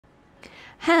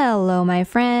Hello my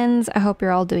friends, I hope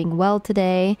you're all doing well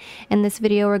today. In this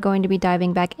video we're going to be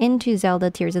diving back into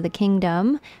Zelda Tears of the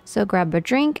Kingdom. So grab a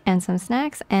drink and some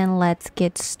snacks and let's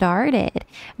get started.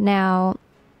 Now,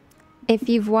 if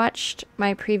you've watched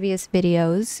my previous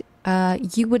videos,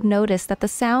 you would notice that the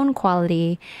sound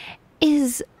quality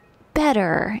is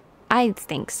better. I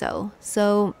think so.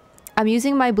 So I'm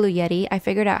using my Blue Yeti. I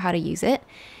figured out how to use it.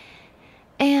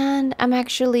 And I'm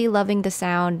actually loving the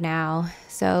sound now.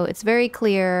 So it's very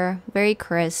clear, very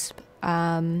crisp.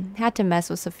 Had to mess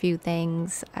with a few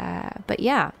things. But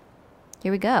yeah,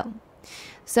 here we go.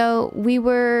 So we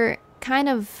were kind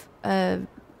of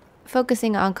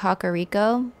focusing on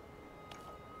Kakariko.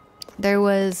 There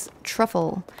was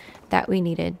truffle that we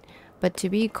needed. But to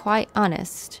be quite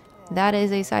honest, that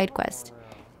is a side quest.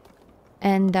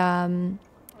 And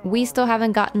we still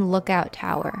haven't gotten Lookout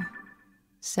Tower.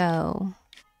 So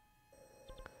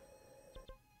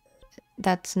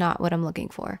that's not what I'm looking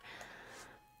for.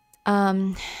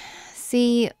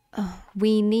 See,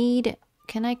 we need...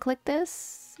 Can I click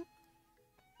this?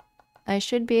 I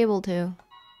should be able to.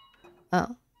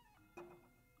 Oh.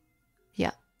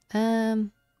 Yeah.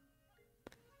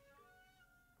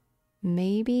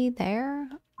 Maybe there?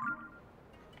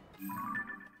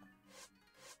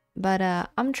 But,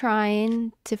 I'm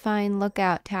trying to find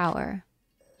Lookout Tower.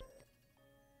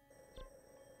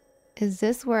 Is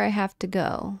this where I have to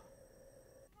go?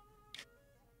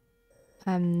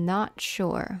 I'm not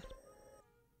sure.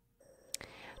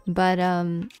 But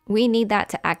we need that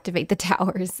to activate the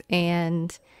towers,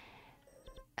 and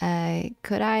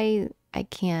could I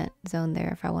can't zone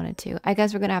there if I wanted to. I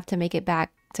guess we're gonna have to make it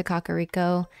back to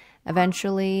Kakariko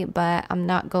eventually, but I'm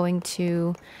not going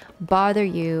to bother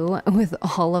you with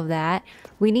all of that.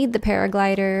 We need the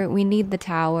paraglider, we need the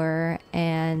tower,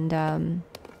 and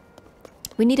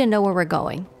we need to know where we're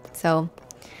going. So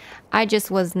I just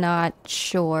was not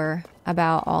sure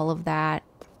about all of that,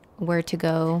 where to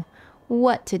go,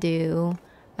 what to do.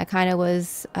 I kind of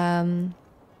was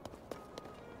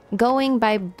going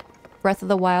by Breath of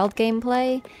the Wild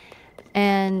gameplay,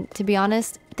 and to be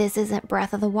honest, this isn't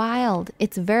Breath of the Wild.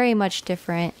 It's very much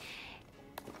different.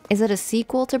 Is it a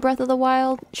sequel to Breath of the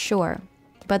Wild? Sure,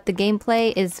 but the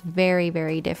gameplay is very,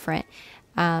 very different.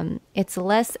 It's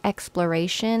less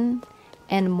exploration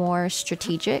and more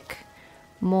strategic,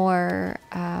 more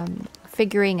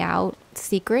figuring out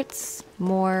secrets,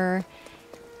 more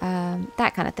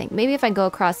that kind of thing. Maybe if I go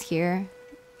across here,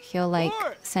 he'll like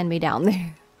send me down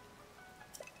there.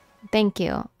 Thank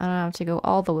you. I don't have to go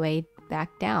all the way back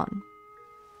down.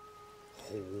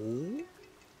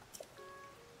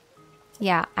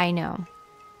 Yeah, I know.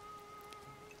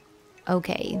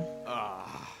 Okay.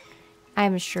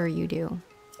 I'm sure you do.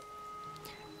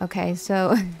 Okay,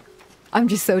 so I'm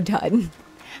just so done.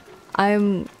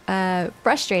 I'm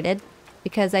frustrated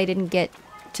because I didn't get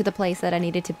to the place that I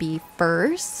needed to be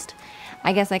first.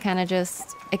 I guess I kind of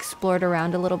just explored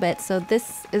around a little bit. So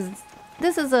this is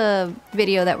a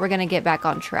video that we're gonna get back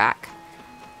on track.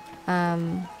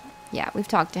 Yeah, we've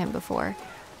talked to him before.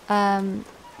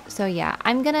 So yeah,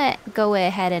 I'm gonna go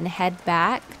ahead and head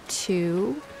back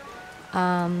to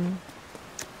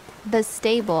the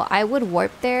stable. I would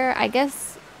warp there. I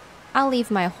guess I'll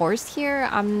leave my horse here.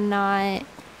 I'm not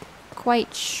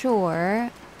quite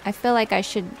sure. I feel like I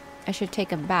should take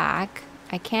him back.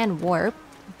 I can warp,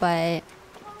 but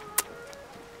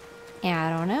yeah,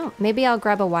 I don't know. Maybe I'll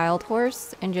grab a wild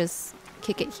horse and just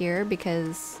kick it here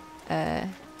because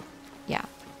yeah,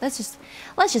 let's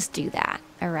just do that.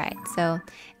 All right, so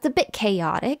it's a bit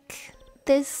chaotic,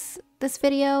 this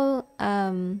video.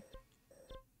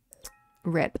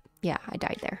 Rip. Yeah, I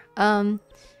died there.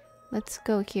 Let's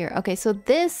go here. Okay, so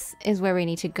this is where we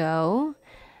need to go.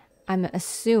 I'm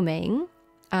assuming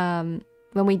when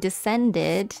we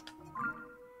descended,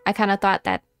 I kind of thought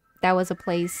that that was a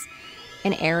place,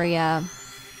 an area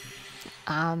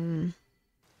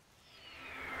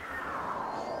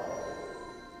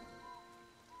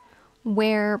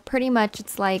where pretty much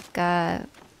it's like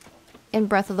in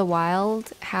Breath of the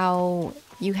Wild, how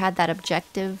you had that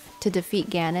objective to defeat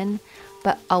Ganon,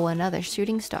 but oh, another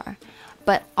shooting star.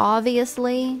 But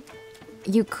obviously,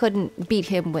 you couldn't beat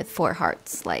him with 4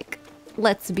 hearts. Like,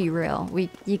 let's be real.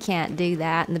 You can't do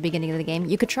that in the beginning of the game.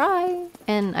 You could try,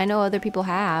 and I know other people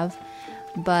have,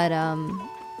 but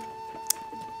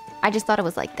I just thought it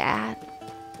was like that.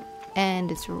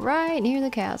 And it's right near the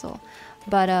castle.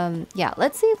 But yeah,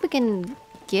 let's see if we can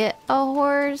get a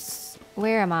horse.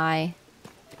 Where am I?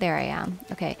 There I am.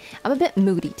 Okay, I'm a bit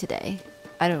moody today.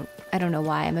 I don't know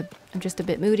why. I'm just a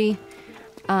bit moody.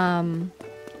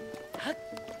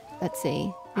 Let's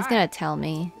see. He's gonna tell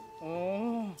me.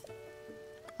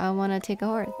 I want to take a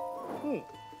horse.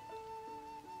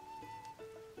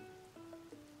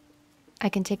 I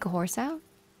can take a horse out?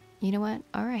 You know what?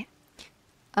 Alright.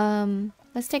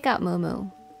 Let's take out Moo.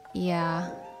 Yeah.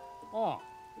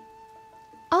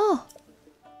 Oh!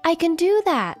 I can do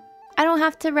that! I don't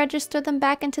have to register them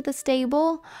back into the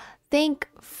stable? Thank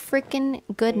frickin'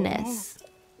 goodness.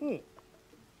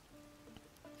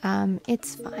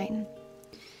 It's fine.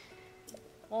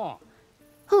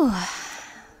 Whew.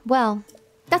 Well,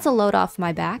 that's a load off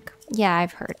my back. Yeah,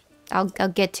 I've heard. I'll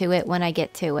get to it when I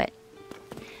get to it.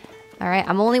 Alright,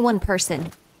 I'm only one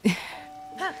person.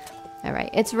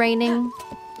 Alright, it's raining,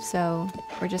 so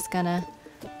we're gonna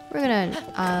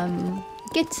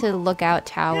get to Lookout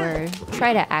Tower,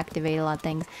 try to activate a lot of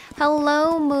things.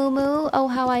 Hello, Moo. Oh,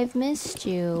 how I've missed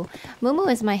you. Moo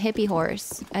is my hippie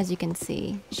horse, as you can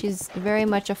see. She's very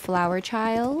much a flower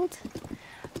child.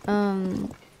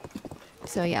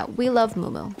 So yeah, we love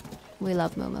Moo. We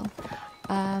love Moo.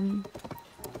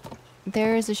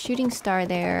 There's a shooting star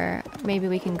there. Maybe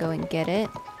we can go and get it.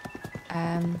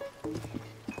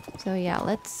 So yeah,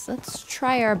 let's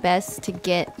try our best to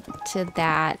get to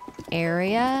that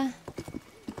area.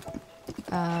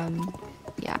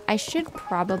 Yeah, I should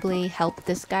probably help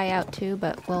this guy out too,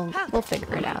 but we'll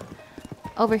figure it out.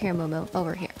 Over here, Moo.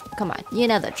 Over here. Come on, you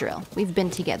know the drill. We've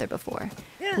been together before.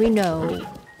 We know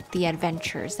the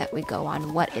adventures that we go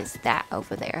on. What is that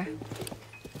over there?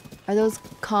 Are those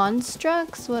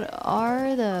constructs? What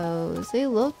are those? They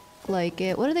look like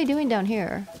it. What are they doing down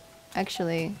here?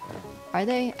 Actually, are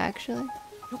they actually?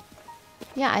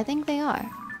 Yeah, I think they are.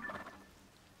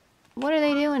 What are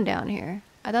they doing down here?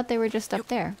 I thought they were just up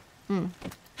there.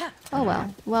 Oh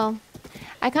well. Well,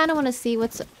 I kind of want to see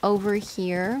what's over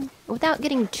here without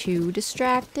getting too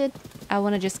distracted. I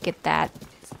want to just get that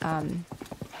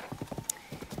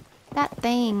that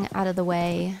thing out of the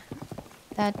way.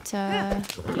 That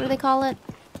what do they call it?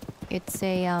 It's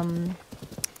a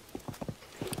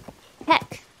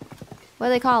heck. What do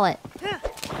they call it?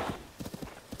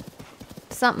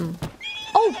 Something.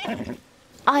 Oh!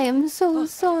 I am so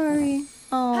sorry.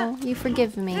 Oh, you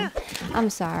forgive me. I'm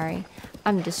sorry.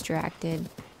 I'm distracted.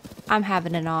 I'm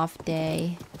having an off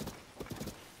day.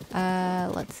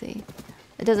 Let's see.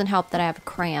 It doesn't help that I have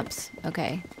cramps.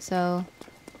 Okay, so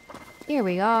here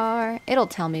we are. It'll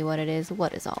tell me what it is.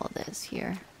 What is all of this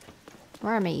here?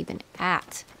 Where am I even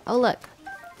at? Oh, look.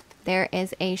 There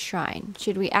is a shrine.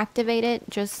 Should we activate it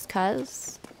just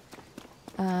 'cause?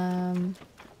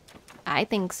 I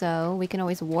think so. We can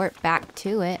always warp back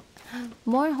to it.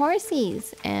 More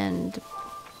horsies and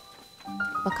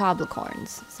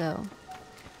macablicorns. So,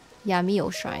 yeah, Mio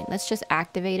Shrine. Let's just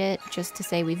activate it just to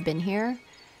say we've been here.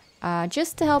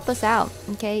 Just to help us out,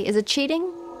 okay? Is it cheating?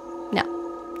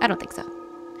 No, I don't think so.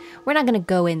 We're not gonna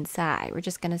go inside. We're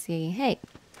just gonna see, hey,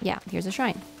 yeah, here's a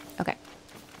shrine. Okay.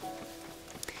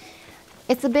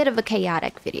 It's a bit of a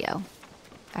chaotic video,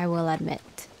 I will admit.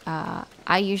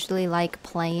 I usually like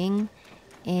playing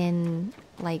in,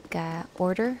 like,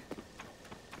 order.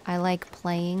 I like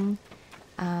playing,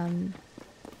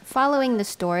 following the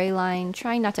storyline,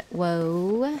 trying not to,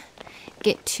 whoa,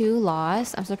 get too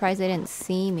lost. I'm surprised they didn't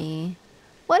see me.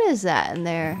 What is that in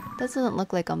there? That doesn't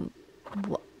look like a,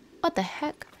 what the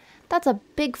heck? That's a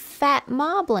big fat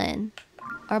moblin,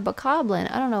 or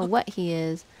bokoblin. I don't know what he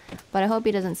is, but I hope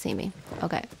he doesn't see me.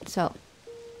 Okay, so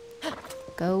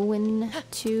going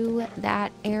to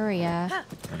that area,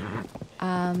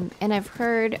 and I've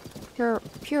heard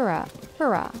Purah,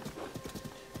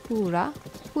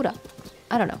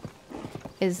 I don't know,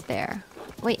 is there.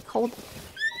 Wait, hold.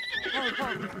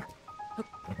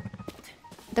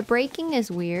 The braking is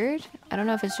weird. I don't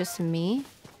know if it's just me,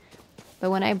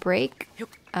 but when I brake,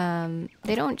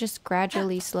 they don't just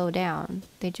gradually slow down.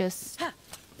 They just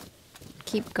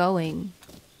keep going.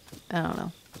 I don't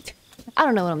know. I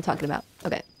don't know what I'm talking about.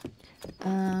 Okay.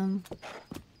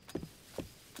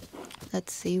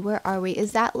 Let's see. Where are we?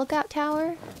 Is that Lookout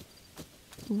Tower?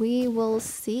 We will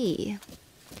see.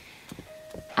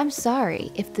 I'm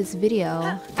sorry if this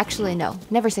video... Actually, no.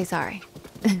 Never say sorry.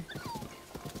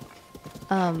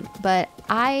 But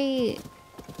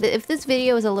if this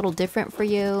video is a little different for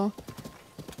you,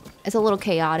 it's a little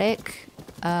chaotic,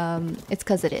 it's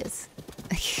because it is.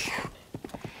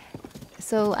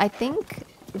 So I think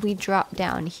we dropped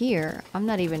down here. I'm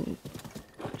not even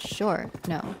sure.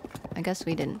 No, I guess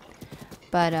we didn't.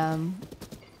 But,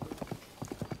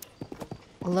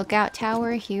 Lookout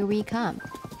Tower, here we come.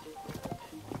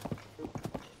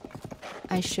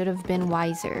 I should have been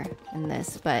wiser in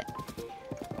this, but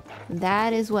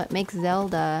that is what makes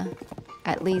Zelda,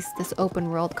 at least this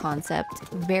open world concept,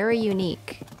 very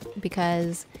unique,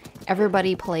 because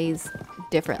everybody plays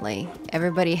differently.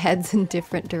 Everybody heads in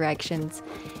different directions.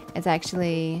 It's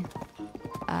actually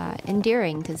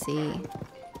endearing to see.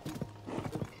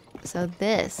 So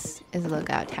this is a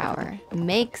lookout tower.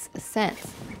 Makes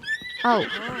sense. Oh,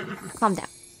 calm down.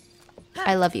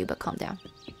 I love you, but calm down.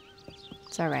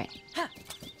 It's alright.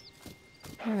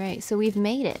 Alright, so we've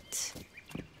made it.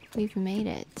 We've made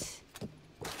it.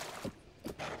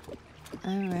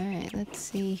 Alright, let's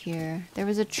see here. There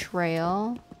was a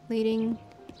trail leading...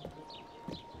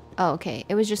 Oh, okay.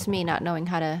 It was just me not knowing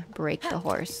how to break the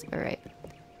horse. Alright.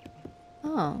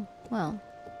 Oh, well.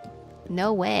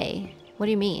 No way. What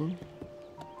do you mean?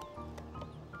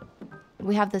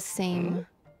 We have the same...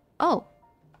 Oh.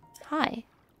 Hi.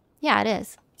 Yeah, it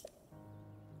is.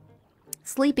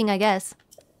 Sleeping, I guess.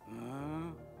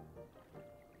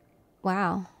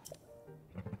 Wow.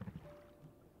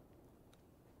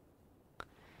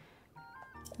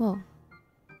 Whoa.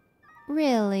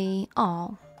 Really?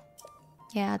 Oh.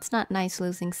 Yeah, it's not nice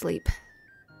losing sleep.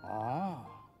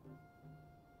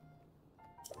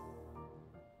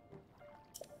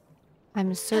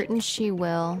 I'm certain she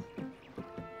will.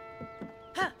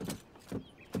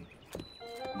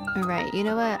 Alright, you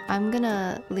know what? I'm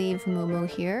gonna leave Mumu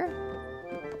here.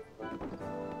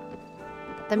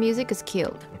 The music is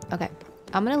cute. Okay.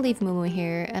 I'm gonna leave Mumu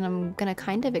here and I'm gonna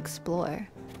kind of explore.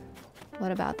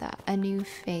 What about that? A new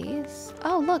face?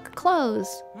 Oh, look,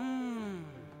 clothes.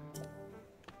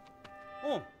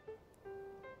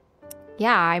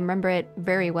 Yeah, I remember it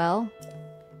very well.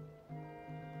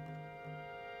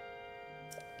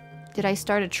 Did I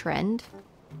start a trend?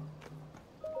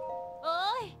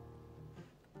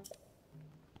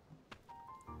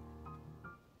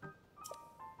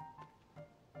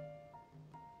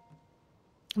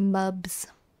 Mubs.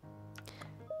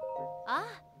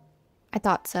 I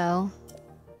thought so.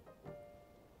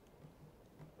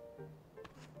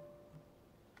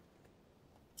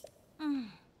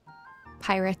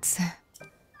 Pirates.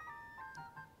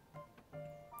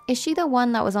 Is she the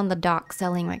one that was on the dock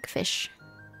selling like fish?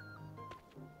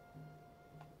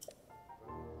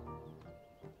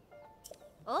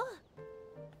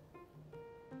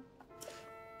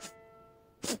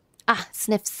 Ah,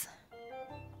 sniffs.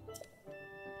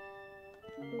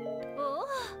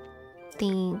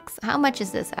 Thanks. How much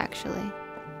is this actually?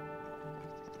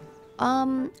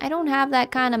 I don't have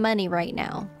that kind of money right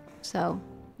now, so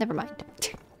never mind.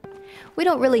 We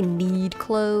don't really need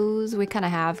clothes. We kind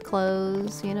of have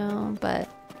clothes, you know, but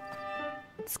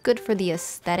it's good for the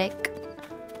aesthetic.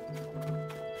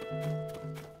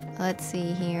 Let's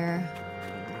see here.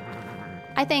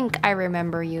 I think I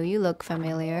remember you. You look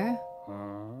familiar.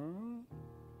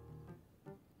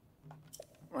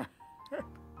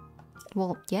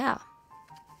 Well, yeah.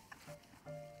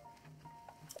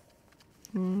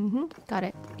 Got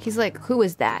it. He's like, who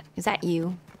is that? Is that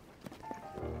you?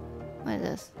 What is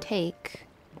this? Take.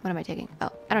 What am I taking? Oh,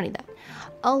 I don't need that.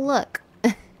 Oh, look.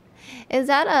 Is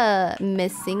that a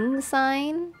missing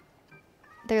sign?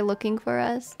 They're looking for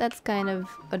us? That's kind of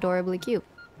adorably cute.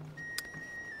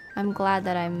 I'm glad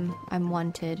that I'm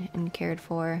wanted and cared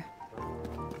for.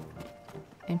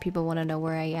 And people want to know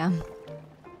where I am.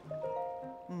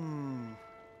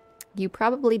 You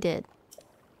probably did.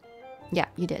 Yeah,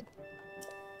 you did.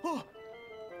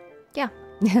 Yeah.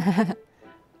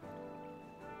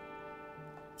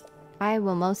 I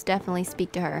will most definitely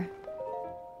speak to her.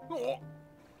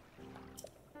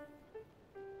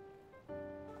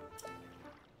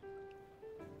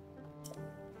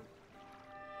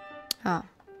 Oh.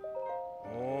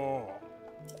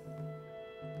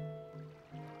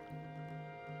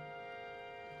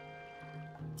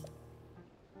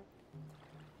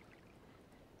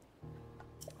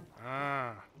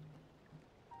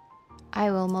 I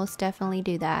will most definitely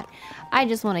do that. I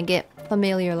just want to get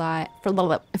familiarized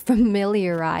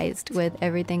with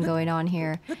everything going on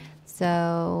here.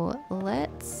 So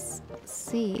let's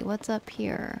see what's up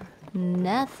here.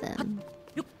 Nothing.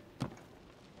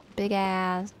 Big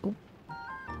ass. Ooh.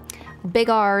 Big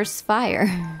arse fire.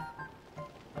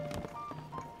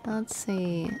 Let's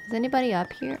see. Is anybody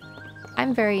up here?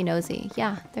 I'm very nosy.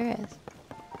 Yeah, there is.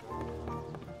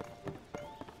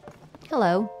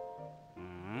 Hello.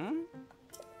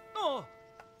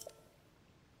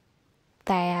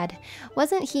 Thad.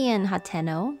 Wasn't he in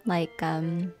Hateno? Like,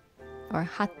 or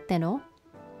Hateno?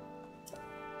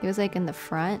 He was like in the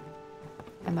front.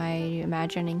 Am I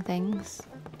imagining things?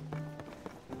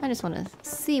 I just want to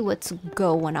see what's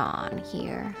going on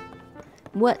here.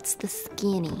 What's the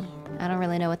skinny? I don't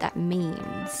really know what that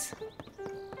means.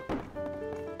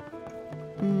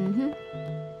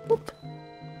 Whoop.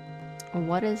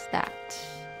 What is that?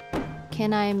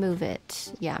 Can I move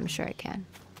it? Yeah, I'm sure I can.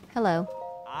 Hello.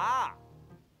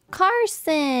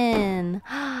 Carson!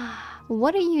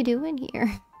 What are you doing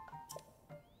here?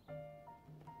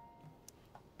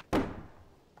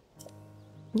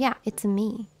 Yeah, it's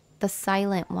me. The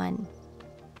silent one.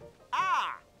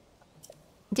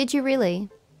 Did you really?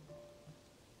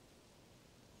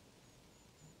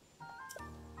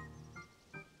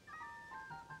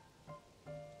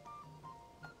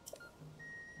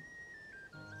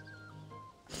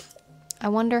 I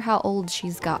wonder how old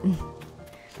she's gotten.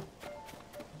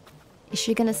 Is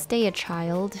she gonna stay a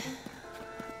child?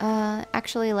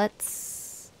 Actually,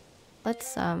 let's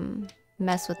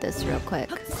mess with this real quick.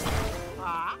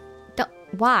 Don't,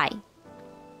 why?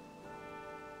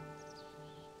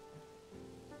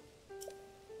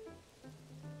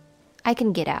 I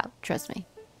can get out, trust me.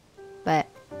 But,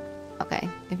 okay,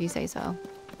 if you say so.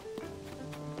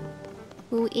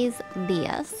 Who is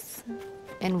this?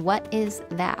 And what is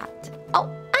that?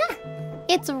 Oh, ah!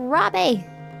 It's Robbie!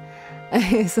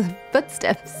 His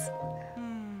footsteps.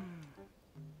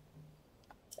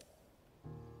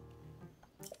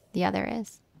 Yeah, there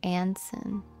is.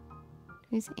 Anson.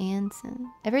 Who's Anson?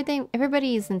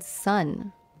 Everybody is in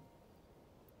Sun.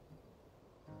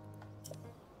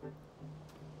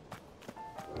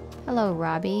 Hello,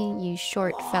 Robbie, you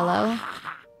short fellow.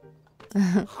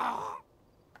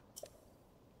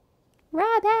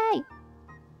 Robbie!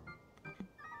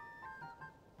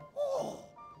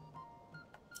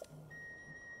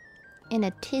 In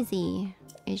a tizzy,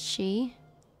 is she?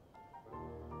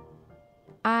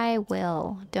 I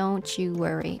will. Don't you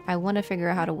worry. I want to figure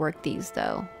out how to work these,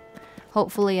 though.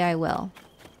 Hopefully I will.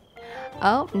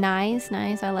 Oh, nice,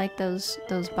 nice. I like those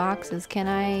boxes. Can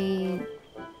I...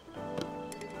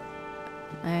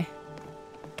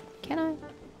 Can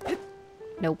I?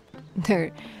 Nope.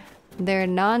 They're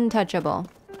non-touchable.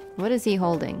 What is he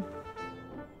holding?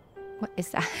 What is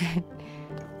that?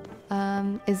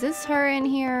 Is this her in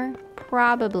here?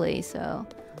 Probably so.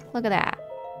 Look at that.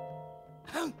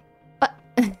 What?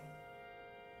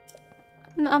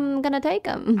 I'm gonna take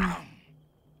him.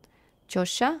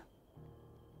 Josha?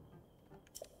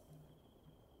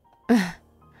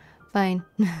 Fine.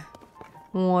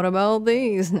 What about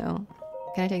these? No.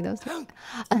 Can I take those?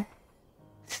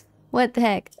 What the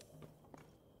heck?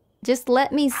 Just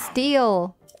let me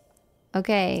steal.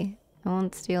 Okay. I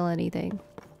won't steal anything.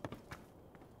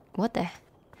 What the?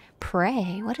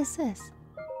 Pray? What is this?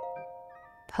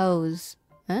 Pose.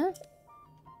 Huh?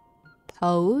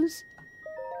 Pose?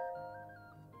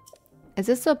 Is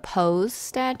this a pose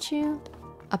statue?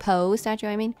 A pose statue,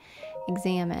 I mean?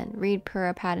 Examine. Read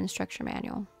Purah pattern structure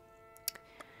manual.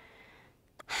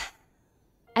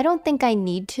 I don't think I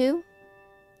need to.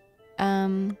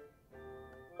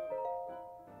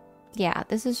 Yeah,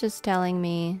 this is just telling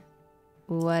me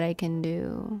what I can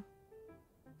do.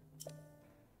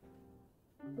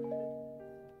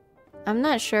 I'm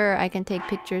not sure I can take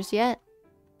pictures yet.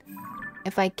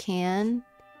 If I can,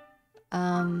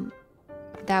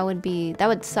 that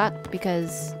would suck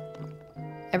because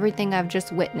everything I've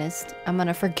just witnessed, I'm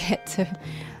gonna forget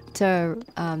to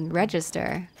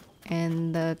register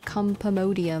in the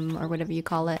compomodium or whatever you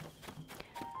call it.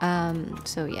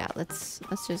 So yeah, let's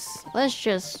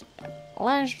just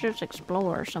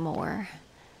explore some more.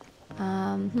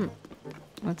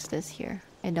 What's this here?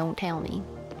 It don't tell me.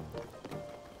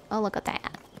 Oh, look at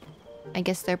that. I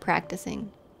guess they're practicing.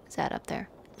 Is that up there?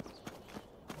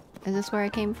 Is this where I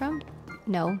came from?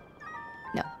 No.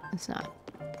 No, it's not.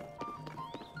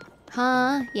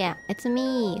 Huh? Yeah, it's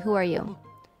me. Who are you?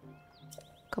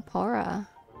 Kapora.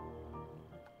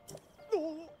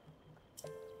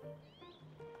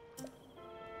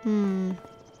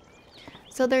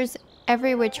 So there's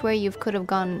every which way you could have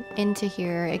gone into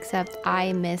here, except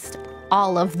I missed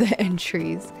all of the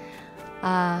entries.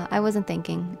 I wasn't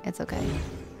thinking. It's okay.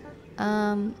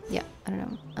 Yeah, I don't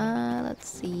know. Let's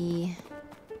see.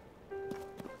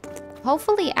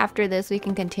 Hopefully after this we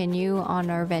can continue on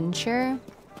our venture.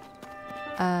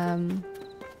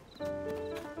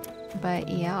 But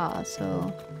yeah,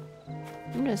 so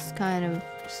I'm just kind of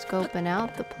scoping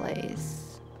out the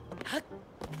place.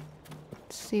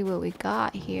 Let's see what we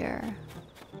got here.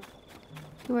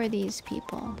 Who are these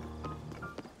people?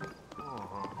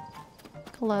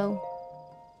 Hello.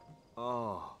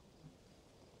 Oh.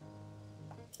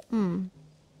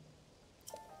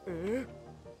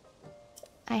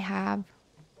 I have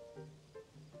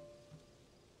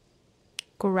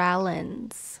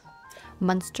Growlins.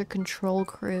 Monster Control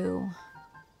Crew.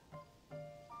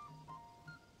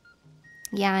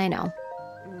 Yeah, I know.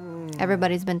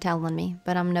 Everybody's been telling me,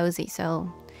 but I'm nosy,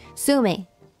 so sue me.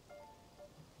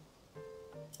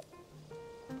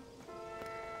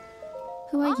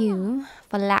 Who are you?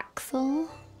 Falaxel?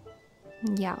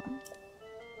 Yeah.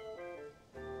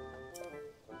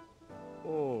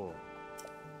 Oh.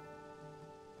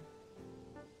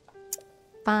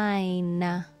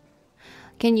 Fine.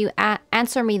 Can you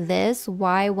answer me this?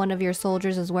 Why one of your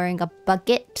soldiers is wearing a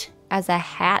bucket as a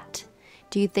hat?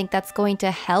 Do you think that's going to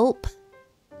help?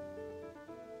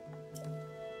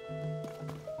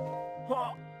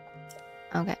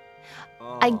 Okay.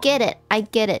 I get it. I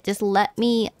get it. Just let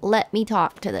me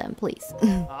talk to them, please.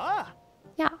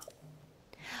 Yeah.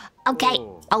 Okay.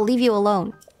 I'll leave you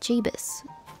alone. Jeebus.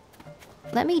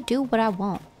 Let me do what I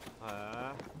want.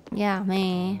 Yeah,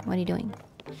 man. What are you doing?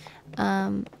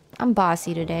 I'm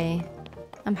bossy today.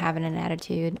 I'm having an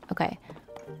attitude. Okay.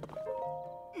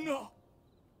 No.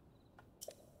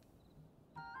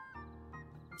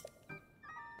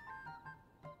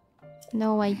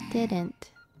 No, I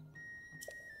didn't.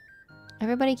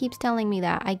 Everybody keeps telling me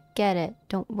that. I get it.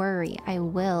 Don't worry. I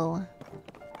will.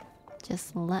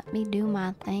 Just let me do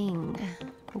my thing.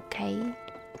 Okay?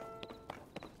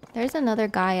 There's another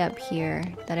guy up here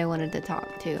that I wanted to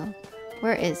talk to.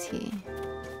 Where is he?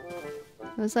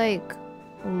 He was like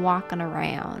walking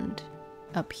around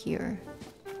up here.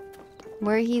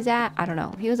 Where he's at? I don't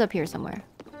know. He was up here somewhere.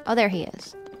 Oh, there he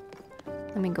is.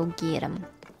 Let me go get him.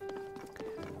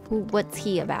 What's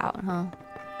he about, huh?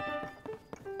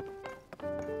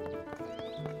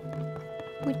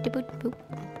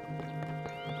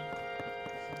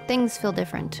 Things feel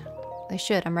different. They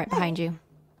should. I'm right behind you.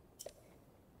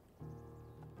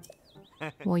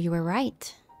 Well, you were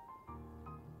right.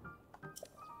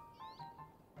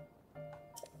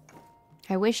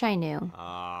 I wish I knew.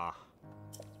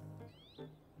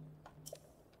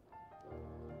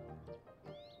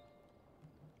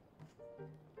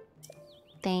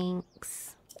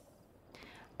 Thanks.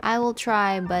 I will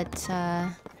try, but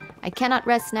I cannot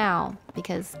rest now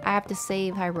because I have to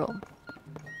save Hyrule.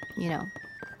 You know.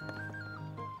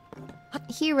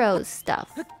 Hero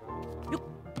stuff.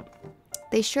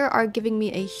 They sure are giving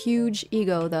me a huge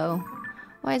ego, though.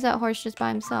 Why is that horse just by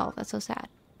himself? That's so sad.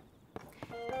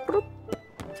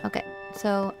 Okay,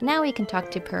 so now we can talk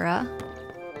to Purah.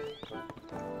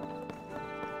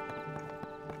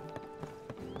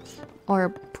 Or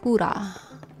Purah.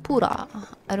 Purah.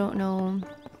 I don't know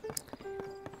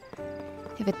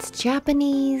if it's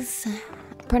Japanese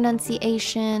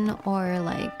pronunciation or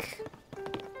like...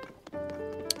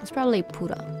 It's probably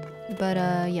Purah. But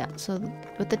yeah, so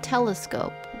with the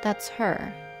telescope, that's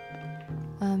her.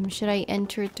 Should I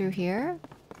enter through here?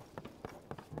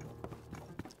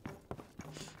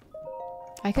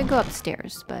 I could go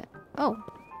upstairs, but... Oh,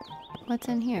 what's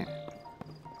in here?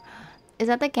 Is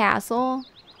that the castle?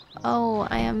 Oh,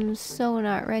 I am so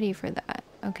not ready for that.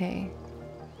 Okay,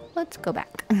 let's go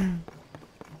back.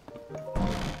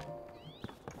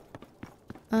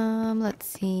 Let's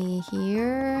see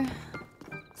here.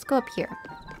 Let's go up here.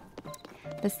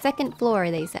 The second floor,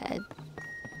 they said.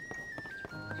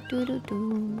 Doo doo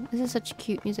doo. This is such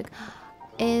cute music.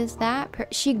 Is that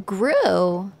she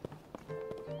grew?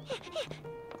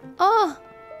 Oh.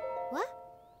 What?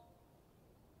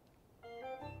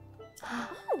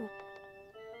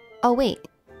 Oh wait,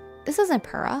 this isn't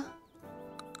Purah.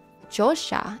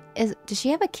 Josha does she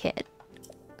have a kid?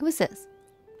 Who is this?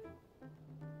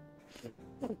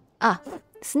 Ah,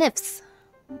 Sniffs.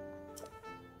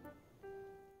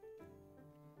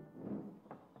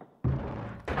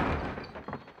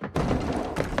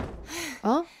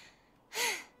 Oh?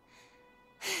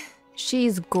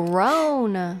 She's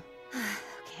grown.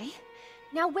 Okay.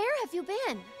 Now where have you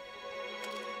been?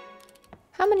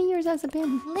 How many years has it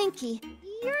been? Linky,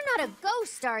 you're not a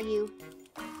ghost, are you?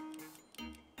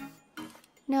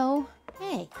 No.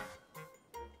 Hey.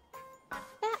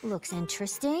 That looks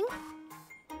interesting.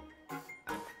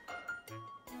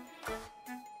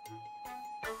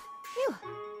 Phew.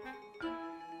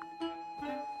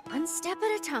 One step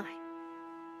at a time.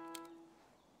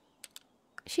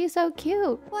 She's so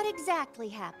cute. What exactly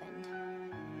happened?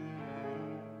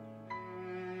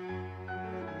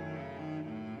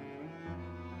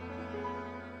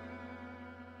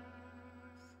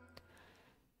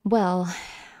 Well,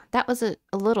 that was a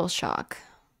little shock.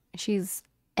 She's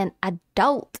an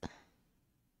adult.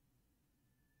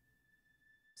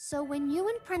 So when you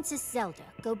and Princess Zelda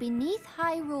go beneath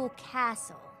Hyrule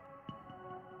Castle,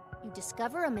 you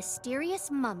discover a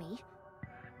mysterious mummy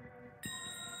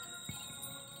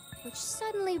which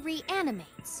suddenly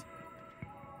reanimates.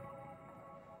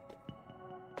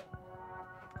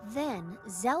 Then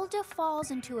Zelda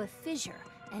falls into a fissure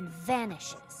and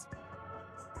vanishes.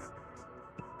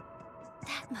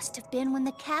 That must have been when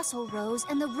the castle rose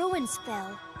and the ruins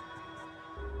fell.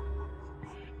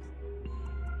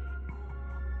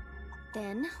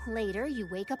 Then, later, you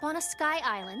wake up on a sky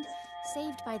island,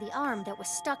 saved by the arm that was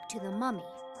stuck to the mummy.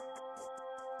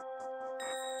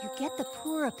 You get the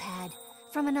Purah pad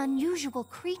from an unusual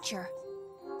creature,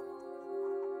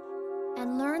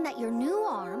 and learn that your new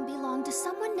arm belonged to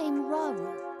someone named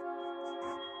Rauru.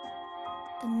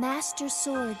 The Master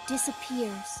Sword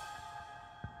disappears.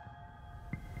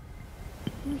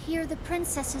 You hear the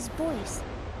princess's voice,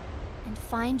 and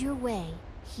find your way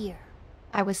here.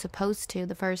 I was supposed to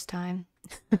the first time.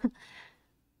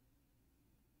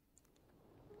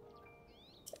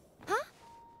 Huh?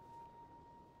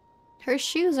 Her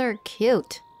shoes are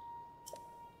cute.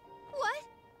 What?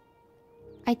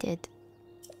 I did.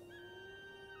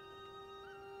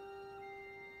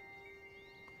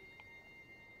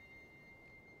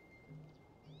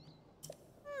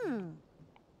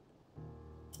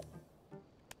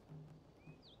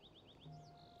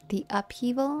 The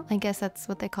upheaval? I guess that's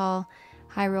what they call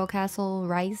Hyrule Castle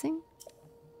Rising.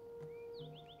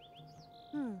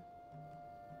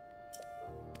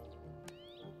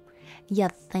 You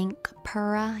think,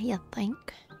 Purah? You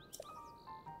think?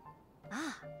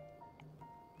 Ah.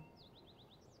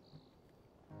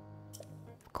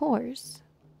 Of course.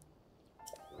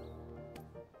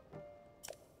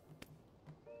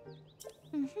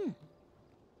 Mm-hmm.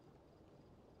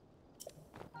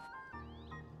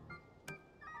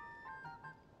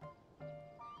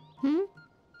 Hmm?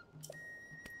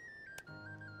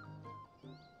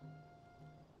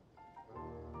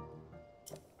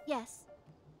 Yes.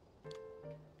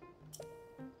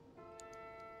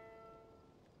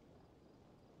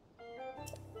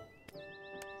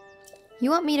 You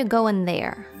want me to go in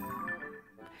there?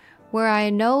 Where I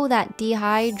know that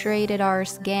dehydrated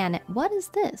arse Ganet. What is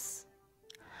this?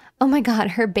 Oh my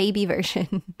god, her baby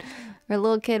version. Her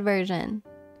little kid version.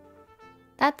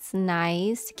 That's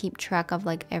nice to keep track of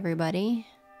like everybody.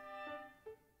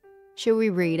 Should we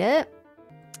read it?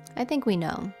 I think we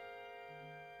know.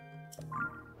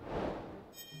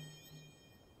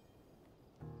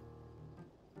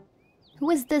 Who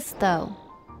is this though?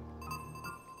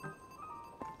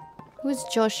 Who's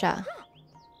Josha?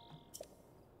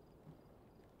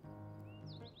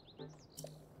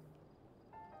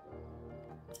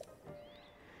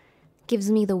 Gives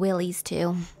me the willies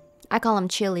too. I call them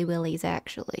chili willies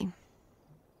actually.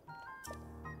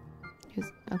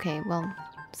 Okay, well,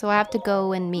 so I have to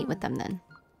go and meet with them then.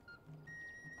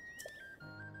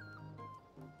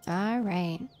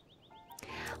 Alright.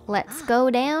 Let's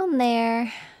go down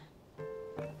there.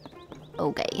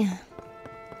 Okay.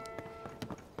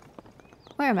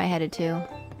 Where am I headed to?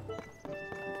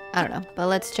 I don't know, but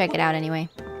let's check it out anyway.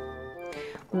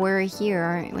 We're here,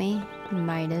 aren't we?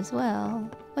 Might as well.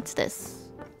 What's this?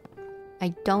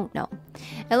 I don't know.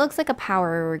 It looks like a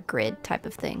power grid type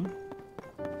of thing.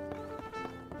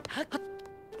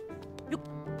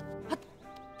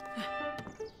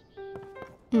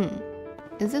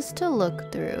 Is this to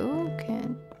look through?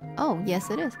 Oh, yes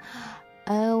it is.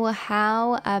 Oh,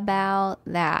 how about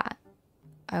that?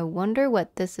 I wonder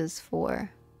what this is for.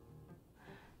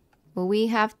 Will we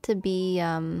have to be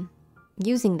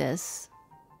using this?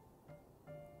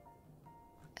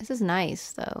 This is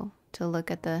nice though, to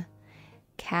look at the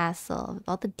castle,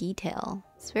 all the detail.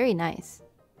 It's very nice.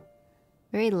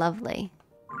 Very lovely.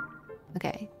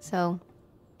 Okay, so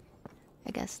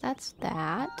I guess that's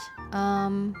that.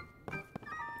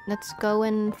 Let's go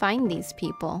and find these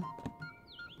people.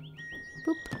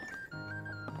 Boop.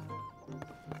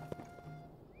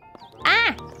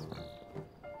 Ah!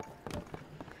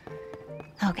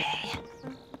 Okay.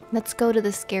 Let's go to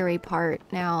the scary part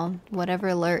now.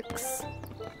 Whatever lurks.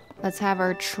 Let's have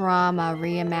our trauma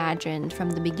reimagined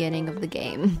from the beginning of the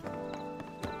game.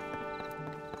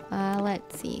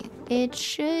 Let's see. It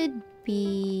should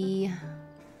be...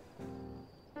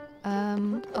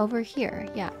 over here.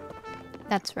 Yeah.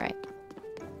 That's right.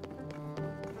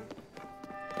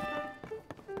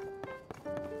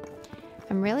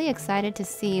 I'm really excited to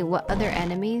see what other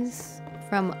enemies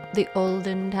from the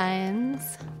olden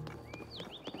times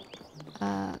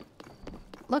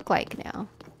look like now.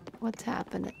 What's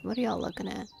happening? What are y'all looking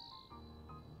at?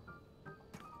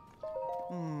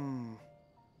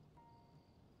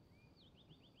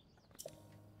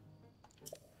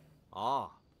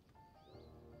 Ah.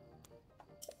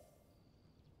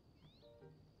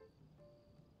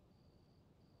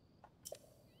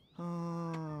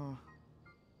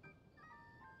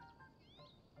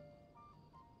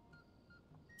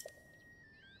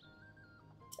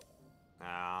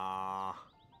 Ah.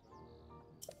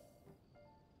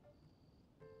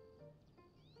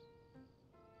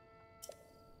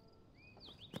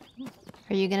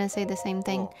 Are you gonna say the same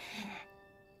thing?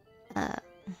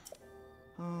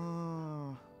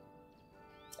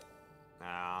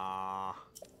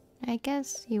 I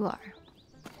guess you are.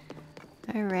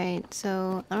 Alright,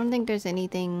 so I don't think there's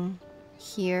anything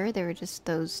here. There were just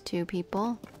those two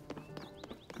people.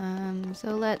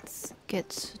 So let's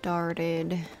get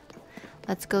started.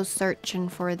 Let's go searching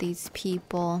for these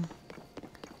people.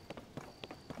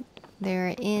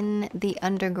 They're in the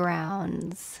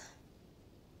undergrounds.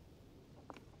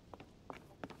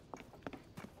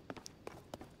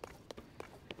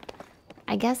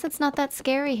 I guess it's not that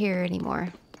scary here anymore,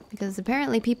 because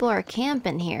apparently people are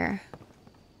camping here.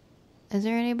 Is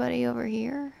there anybody over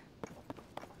here?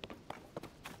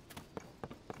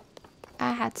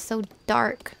 Ah, it's so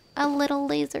dark. A little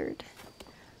lizard.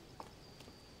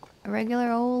 A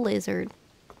regular old lizard.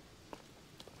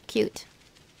 Cute.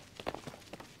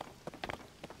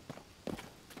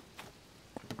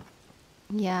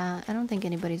 Yeah, I don't think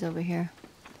anybody's over here.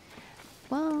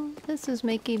 Well, this is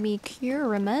making me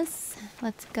curious.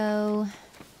 Let's go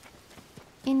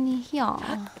in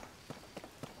here.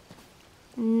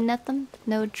 Nothing.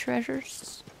 No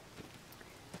treasures.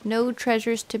 No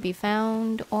treasures to be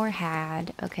found or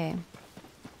had. Okay.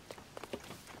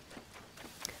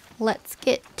 Let's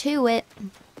get to it.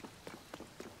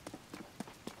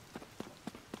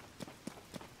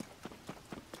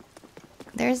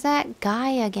 There's that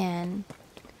guy again.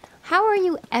 How are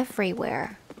you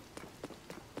everywhere?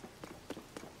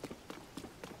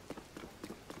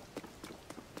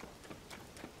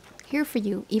 Here for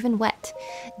you, even wet.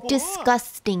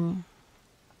 Disgusting.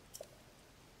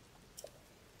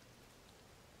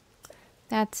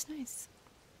 That's nice.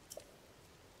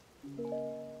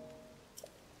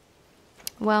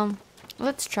 Well,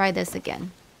 let's try this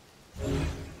again.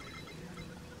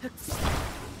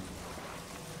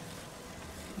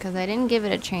 Because I didn't give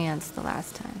it a chance the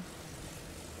last time.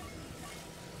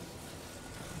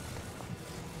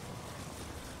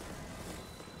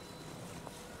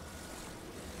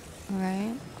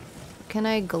 Right? Can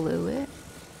I glue it?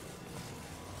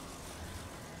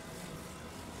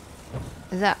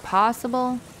 Is that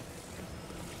possible?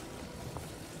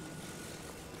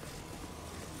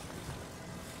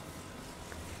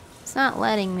 It's not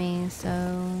letting me,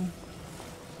 so...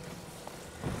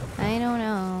 I don't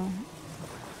know.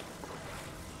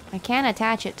 I can't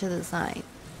attach it to the side.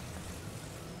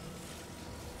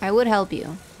 I would help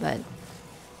you, but...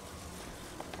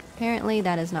 apparently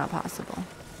that is not possible.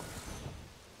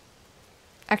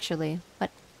 Actually,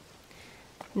 what?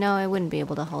 No, I wouldn't be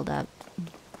able to hold up.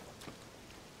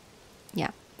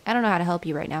 Yeah, I don't know how to help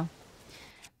you right now.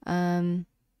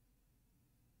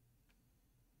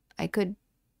 I could...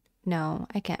 No,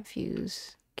 I can't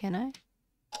fuse. Can I?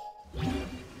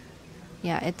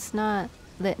 Yeah, it's not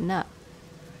lit up.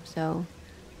 So...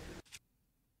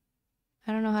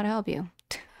 I don't know how to help you.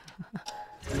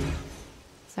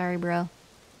 Sorry, bro.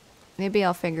 Maybe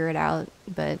I'll figure it out,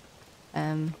 but...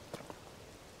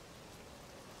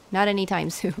 not anytime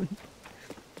soon.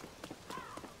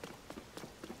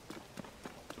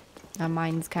 My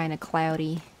mind's kind of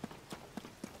cloudy.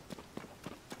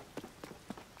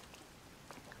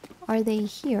 Are they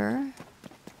here?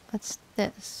 What's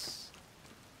this?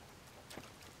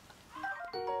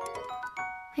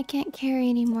 I can't carry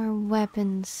any more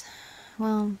weapons.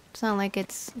 Well, it's not like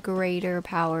it's greater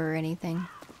power or anything.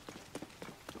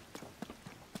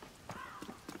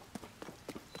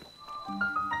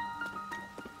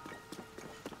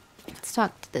 Let's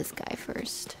talk to this guy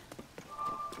first.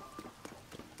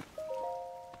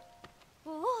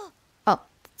 Oh,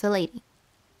 it's a lady.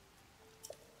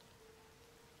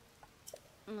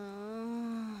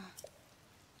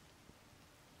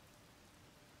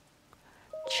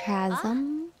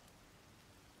 Chasm.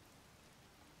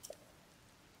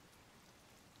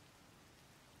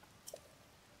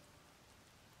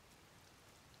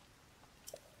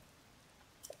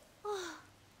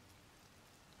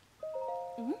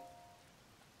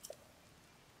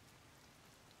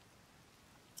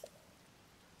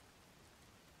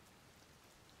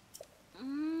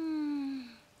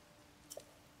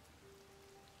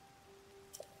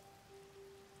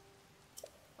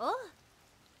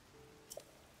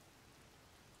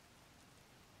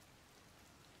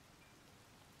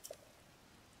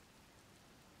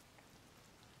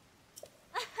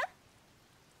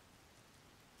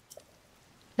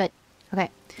 Good. Okay.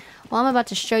 Well, I'm about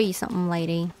to show you something,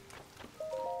 lady.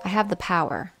 I have the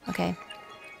power, okay?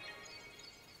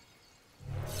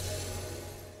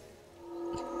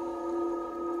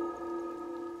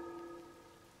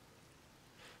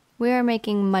 We are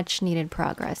making much needed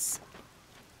progress.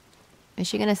 Is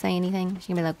she gonna say anything? She's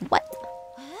gonna be like, what?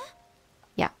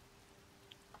 Yeah.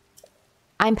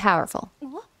 I'm powerful.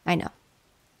 I know.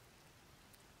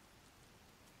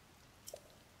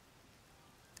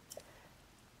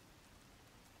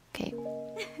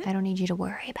 I don't need you to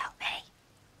worry about me.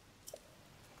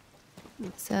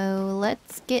 So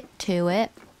let's get to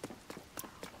it.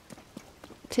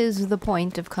 'Tis the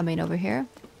point of coming over here.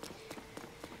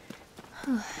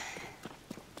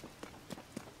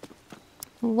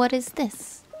 What is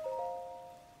this?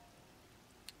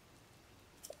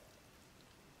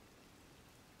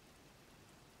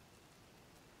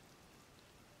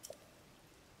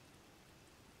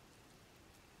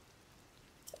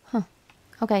 Huh.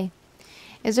 Okay.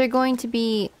 Is there going to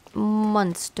be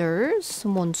monsters?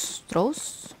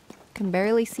 Monstros? Can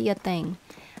barely see a thing.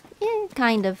 Yeah,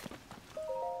 kind of.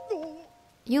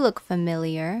 You look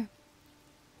familiar.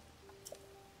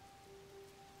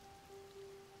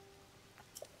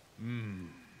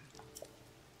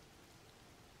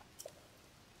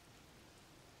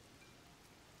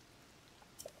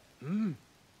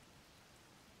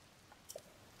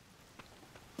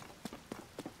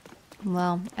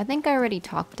 Well, I think I already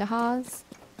talked to Haas.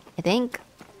 I think.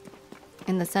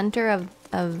 In the center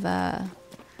of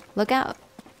Lookout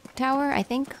Tower, I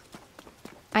think.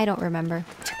 I don't remember.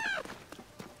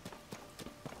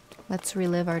 Let's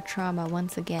relive our trauma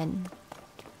once again.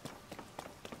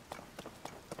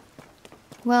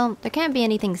 Well, there can't be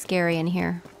anything scary in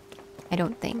here. I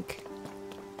don't think.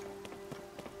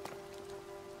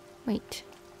 Wait.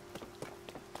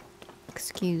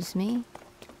 Excuse me.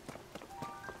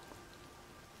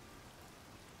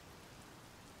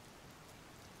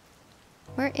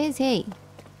 Where is he?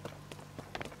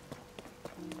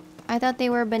 I thought they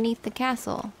were beneath the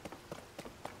castle.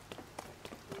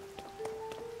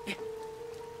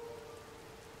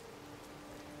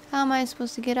 How am I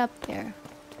supposed to get up there?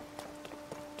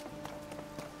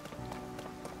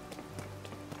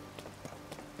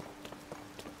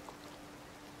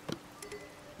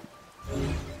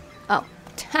 Oh.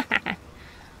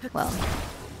 Well.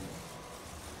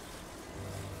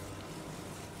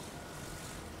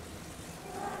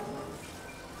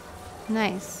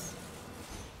 Nice.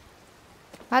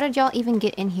 How did y'all even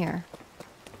get in here?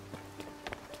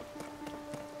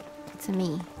 It's a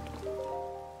me.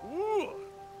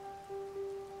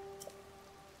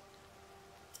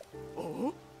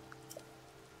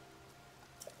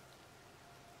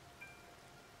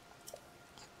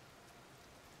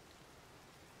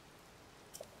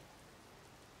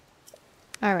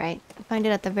 Alright, find it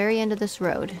at the very end of this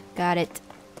road. Got it.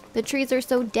 The trees are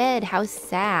so dead, how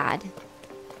sad.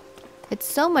 It's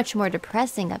so much more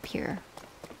depressing up here.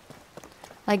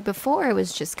 Like before it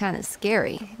was just kind of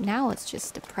scary. Now it's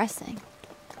just depressing.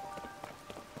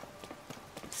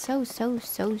 So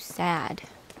sad.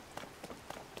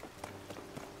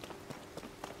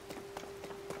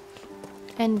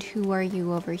 And who are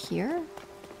you over here?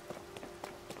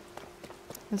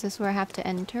 Is this where I have to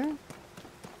enter?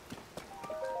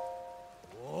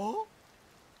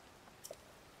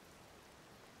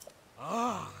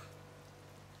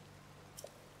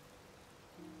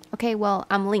 Okay, well,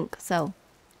 I'm Link, so...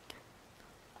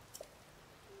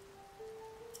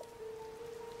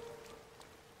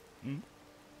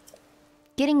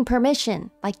 Getting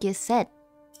permission, like you said.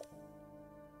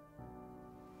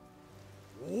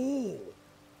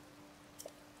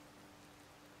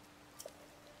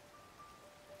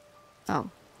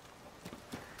 Oh.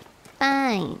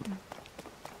 Fine.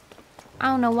 I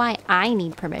don't know why I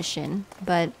need permission,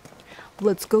 but...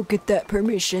 Let's go get that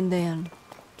permission then.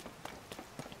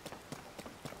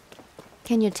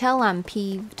 Can you tell I'm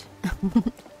peeved?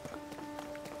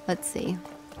 Let's see.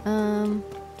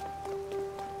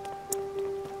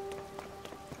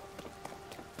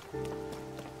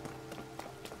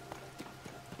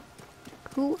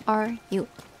 Who are you?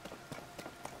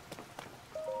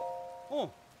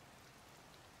 Oh.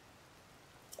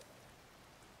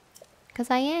 'Cause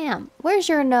I am. Where's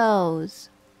your nose?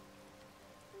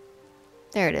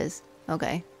 There it is.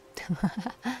 Okay.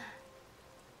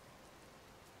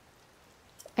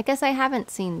 I guess I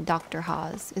haven't seen Dr.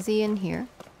 Haas. Is he in here?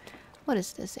 What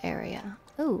is this area?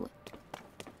 Ooh.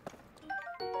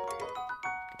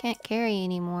 Can't carry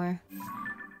anymore.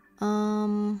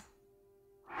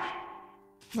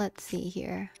 Let's see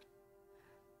here.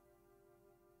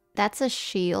 That's a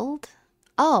shield?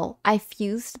 Oh, I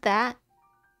fused that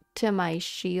to my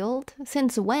shield?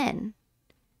 Since when?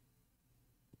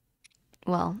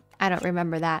 Well, I don't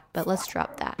remember that, but let's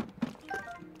drop that.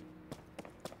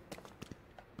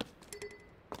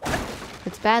 If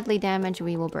it's badly damaged,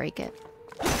 we will break it.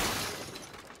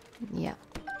 Yeah.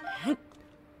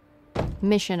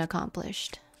 Mission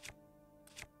accomplished.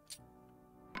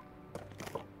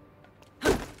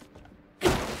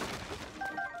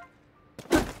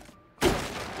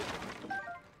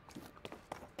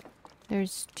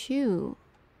 There's two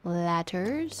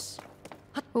ladders.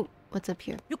 What's up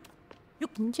here?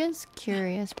 I'm just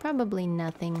curious. Probably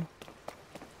nothing.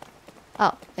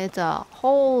 Oh, it's a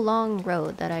whole long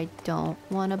road that I don't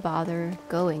want to bother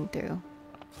going through.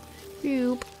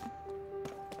 Boop.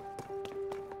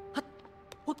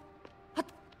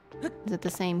 Is it the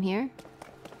same here?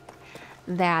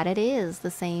 That it is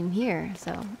the same here.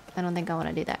 So I don't think I want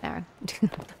to do that now.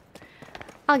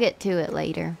 I'll get to it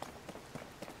later.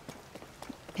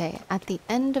 Okay, at the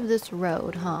end of this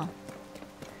road, huh?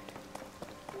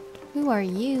 Who are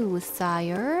you,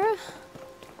 sire?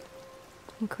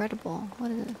 Incredible.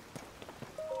 What is it?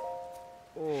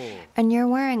 Oh. And you're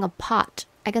wearing a pot.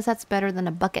 I guess that's better than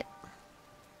a bucket.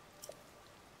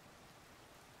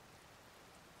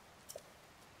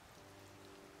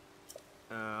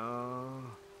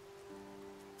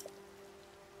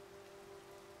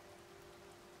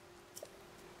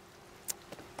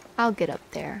 I'll get up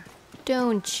there.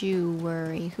 Don't you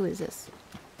worry. Who is this?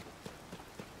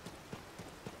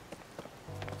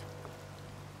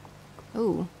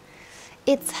 Ooh.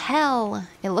 It's hell.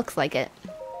 It looks like it.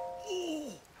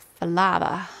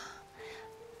 Flava.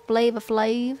 Flava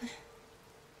Flav.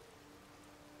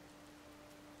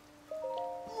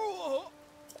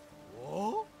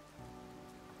 What?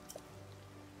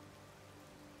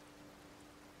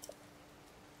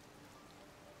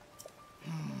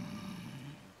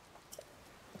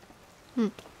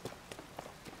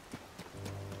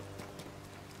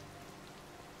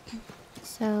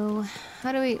 So,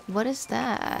 how do we... What is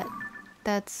that?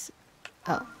 That's...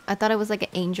 Oh, I thought it was like an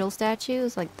angel statue.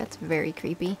 It's like, that's very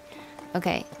creepy.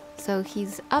 Okay, so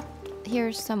he's up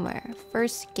here somewhere.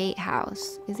 First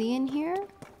gatehouse. Is he in here?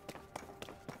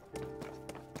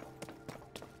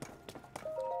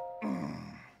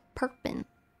 Perpin.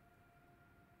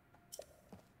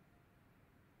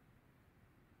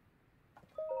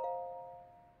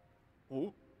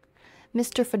 Oh.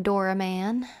 Mr. Fedora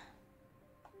Man.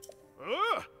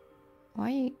 Ah.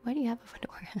 Why do you have a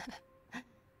fedora?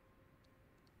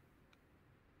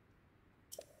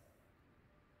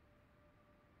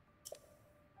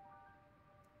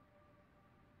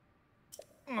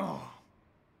 Oh.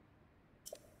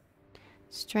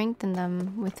 Strengthen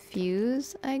them with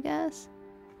fuse, I guess.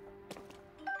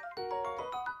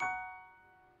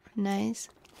 Nice.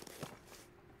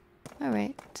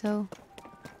 Alright, so...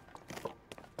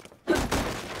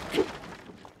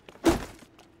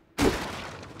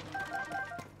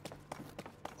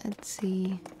 Let's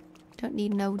see. Don't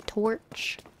need no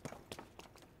torch.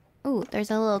 Ooh,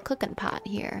 there's a little cooking pot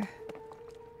here.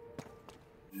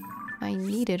 I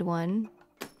needed one.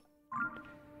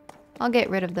 I'll get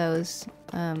rid of those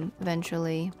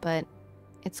eventually, but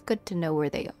it's good to know where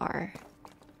they are.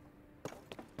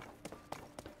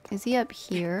 Is he up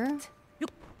here?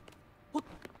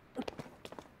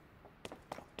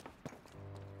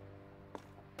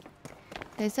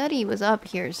 They said he was up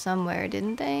here somewhere,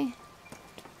 didn't they?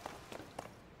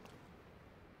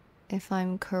 If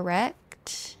I'm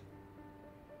correct.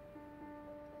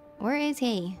 Where is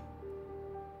he?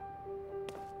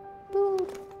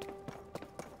 Boop.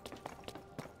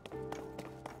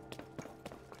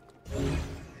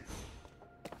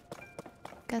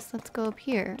 Guess let's go up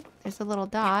here. There's a little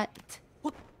dot.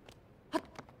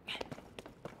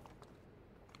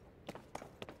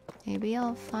 Maybe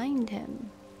I'll find him.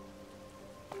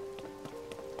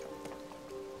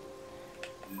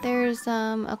 There's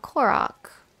a Korok.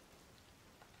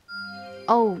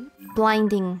 Oh,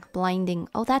 blinding.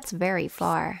 Oh, that's very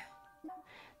far.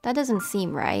 That doesn't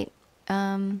seem right.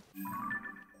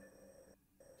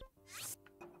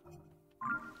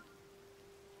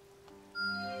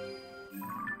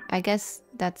 I guess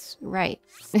that's right.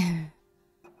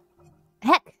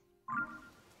 Heck!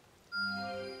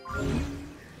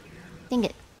 Dang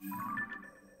it.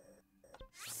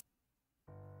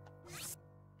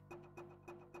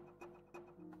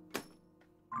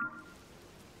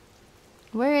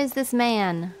 Where is this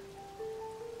man?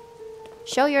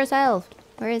 Show yourself!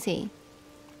 Where is he?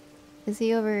 Is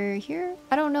he over here?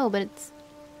 I don't know, but it's...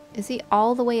 Is he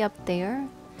all the way up there?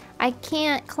 I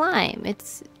can't climb.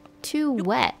 It's too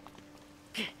wet.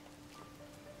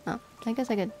 Oh, I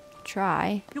guess I could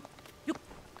try.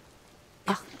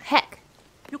 Oh, heck!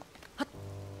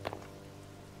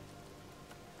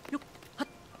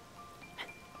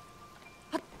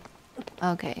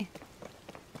 Okay.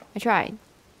 I tried.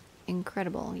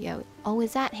 Incredible. Yeah. Oh,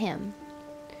 is that him?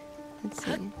 Let's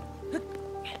see.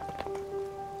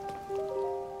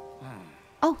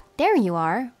 Oh, there you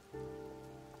are.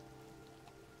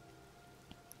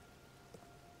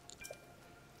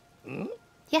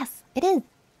 Yes, it is.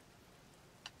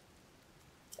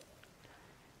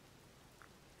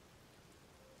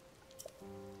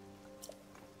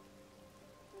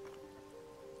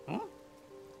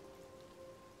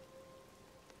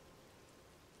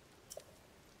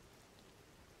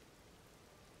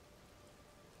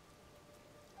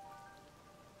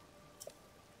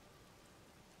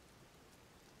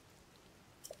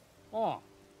 Oh.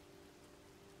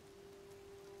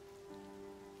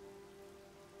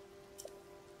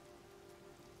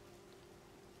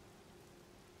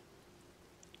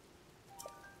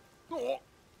 Oh.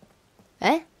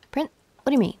 Eh? Print? What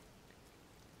do you mean?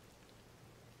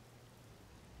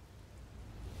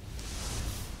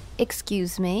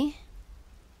 Excuse me?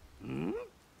 I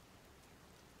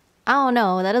don't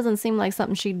know. That doesn't seem like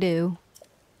something she'd do.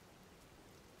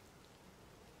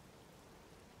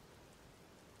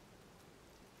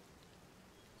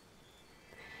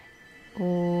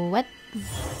 What?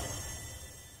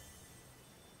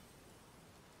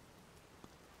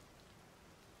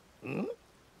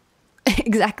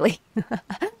 Exactly.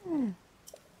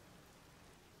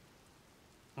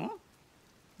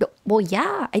 Well,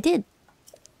 yeah, I did.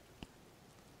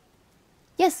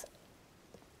 Yes.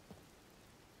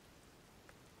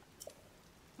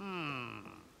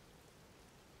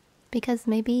 Because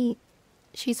maybe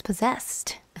she's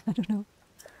possessed. I don't know.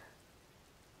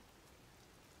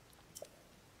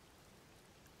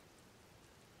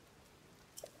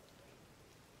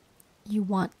 You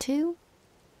want to?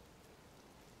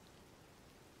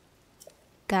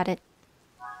 Got it.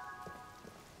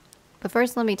 But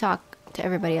first, let me talk to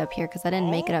everybody up here because I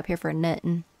didn't make it up here for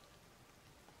nothing.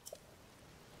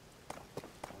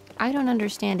 I don't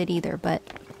understand it either, but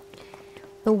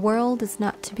the world is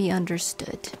not to be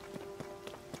understood.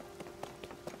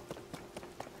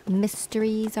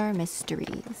 Mysteries are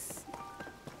mysteries.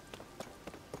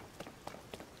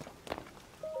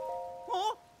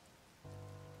 Oh.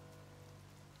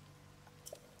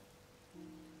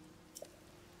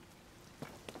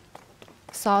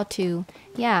 Saw 2.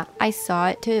 Yeah, I saw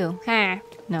it too. Ha.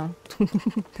 No.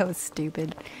 That was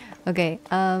stupid. Okay,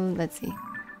 let's see.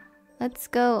 Let's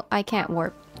go. I can't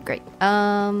warp. Great.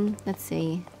 Let's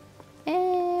see.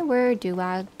 Where do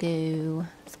I go?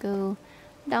 Let's go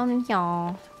down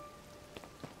here.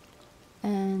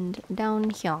 And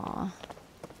down here.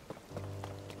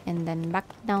 And then back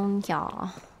down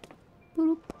here.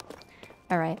 Boop.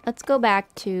 Alright, let's go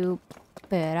back to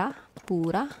Purah.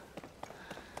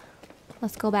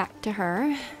 Let's go back to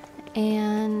her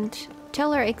and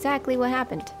tell her exactly what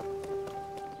happened.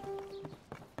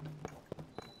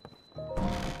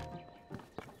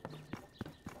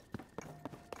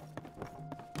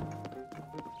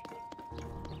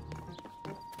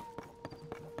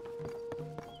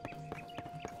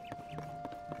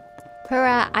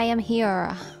 Purah, I am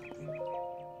here.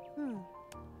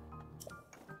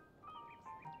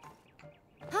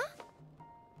 Huh?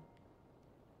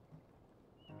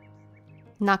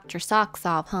 Knocked your socks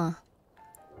off, huh?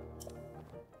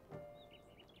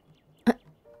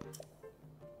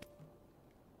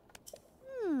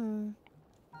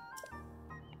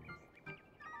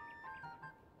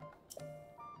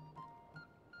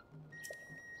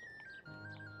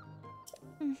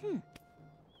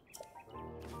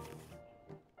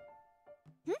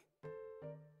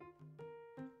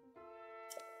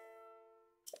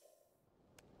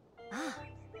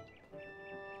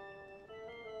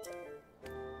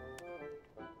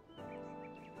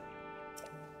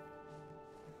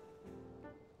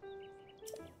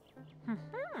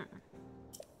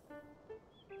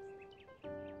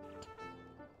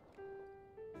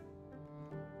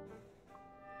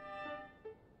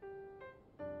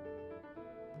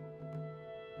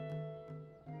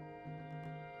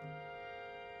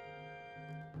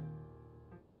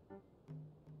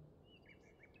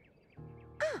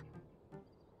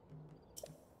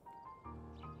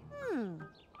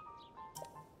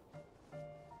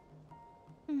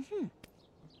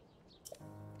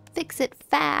 Fix it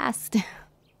fast.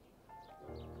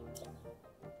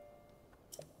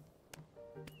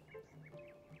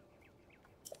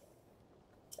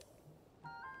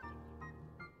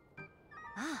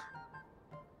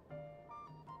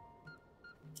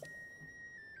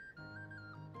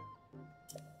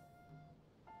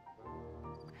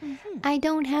 I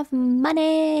don't have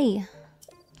money.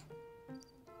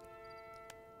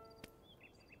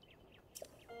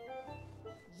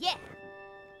 Yeah.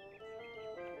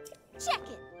 Check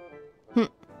it. Hmm.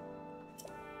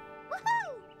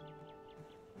 Woohoo!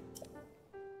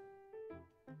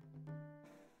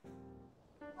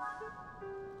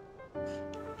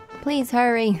 Please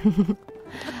hurry.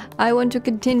 I want to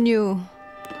continue.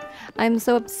 I'm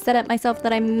so upset at myself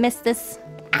that I missed this.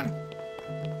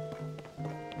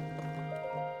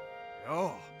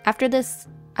 Oh. After this,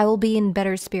 I will be in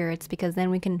better spirits because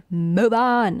then we can move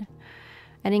on.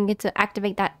 I didn't get to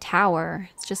activate that tower.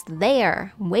 It's just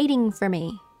there, waiting for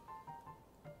me.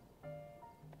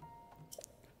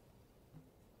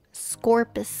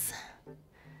 Scorpus.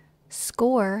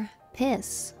 Score.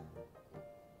 Piss.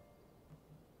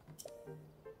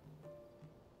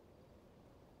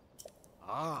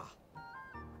 Ah.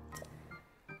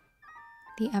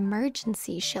 The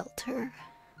emergency shelter.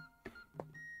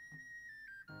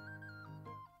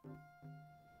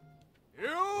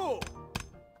 You.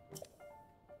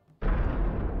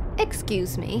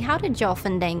 Excuse me, how did y'all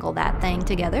fandangle that thing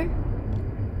together?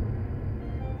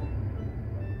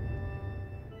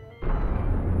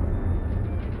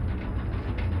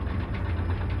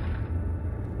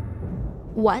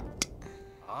 What?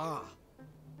 Ah.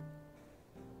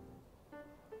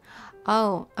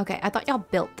 Oh, okay. I thought y'all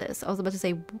built this. I was about to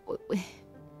say...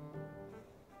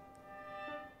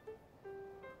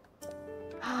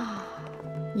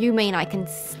 You mean I can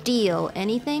steal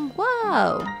anything?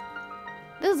 Whoa!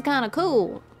 This is kind of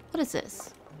cool. What is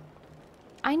this?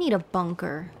 I need a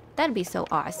bunker. That'd be so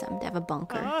awesome to have a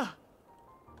bunker. Ah.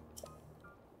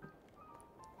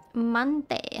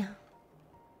 Monte.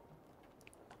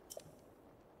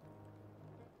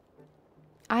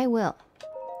 I will.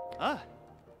 Ah.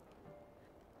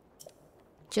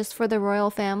 Just for the royal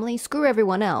family? Screw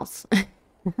everyone else.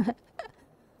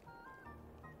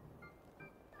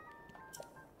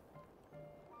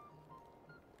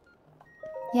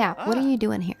 Yeah, what are you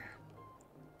doing here?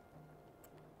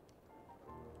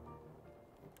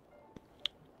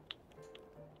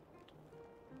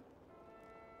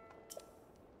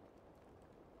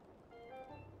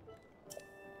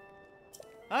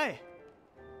 Hi.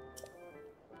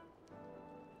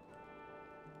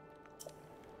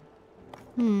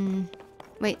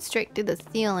 Wait, straight to the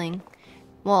ceiling.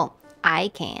 Well, I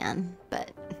can,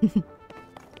 but...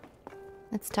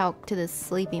 Let's talk to this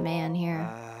sleepy man here.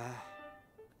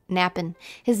 Nappin'.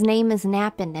 His name is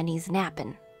Nappin', and he's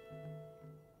nappin'.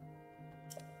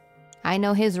 I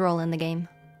know his role in the game.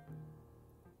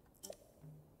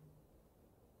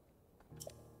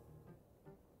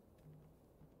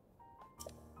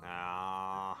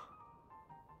 Ah.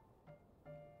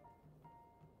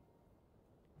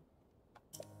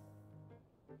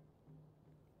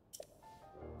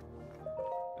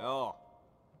 Oh.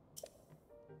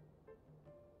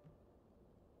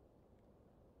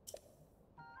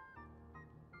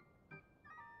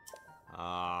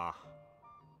 Ah.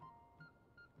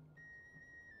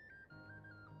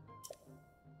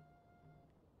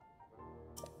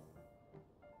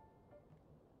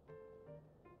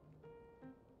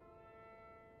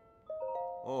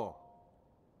 Oh.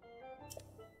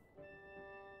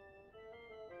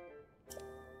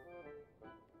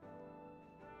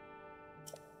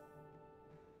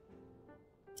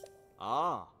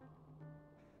 Ah.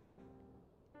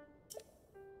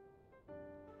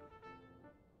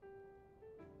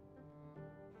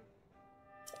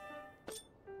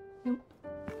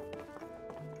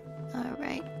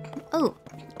 Alright. Oh,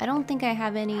 I don't think I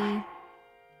have any...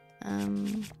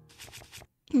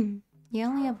 You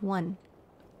only have one.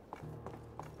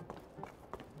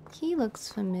 He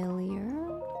looks familiar.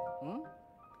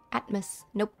 Atmos.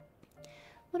 Nope.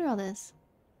 What are all this?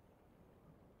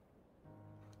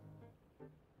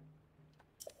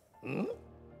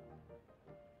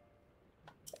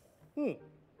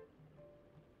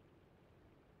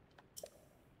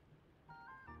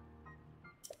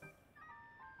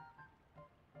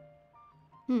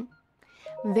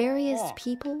 Various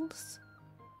peoples?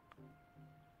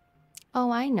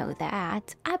 Oh, I know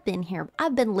that. I've been here.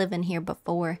 I've been living here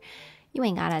before. You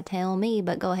ain't gotta tell me,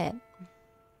 but go ahead.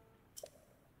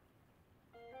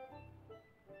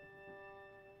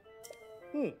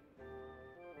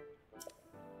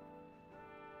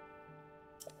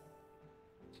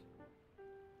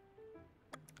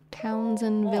 Towns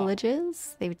and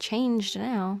villages? They've changed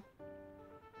now.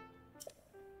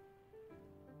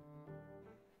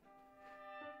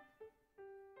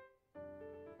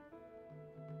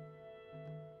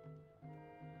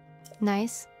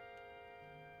 Nice.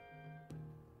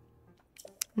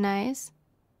 Nice.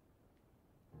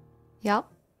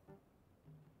 Yup.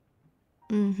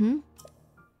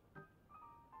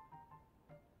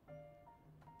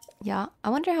 Yeah. I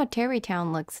wonder how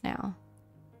Terrytown looks now.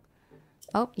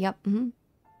 Oh, yep.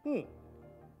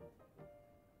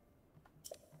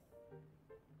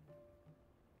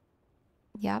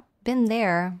 Yep. Been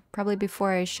there. Probably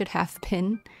before I should have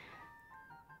been.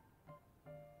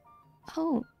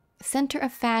 Oh. Center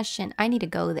of fashion. I need to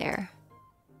go there.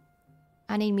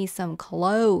 I need me some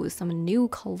clothes. Some new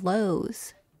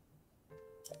clothes.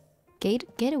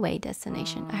 Getaway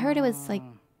destination. I heard it was like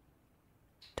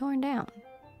torn down.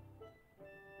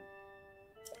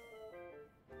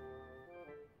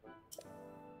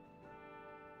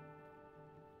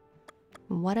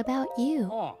 What about you?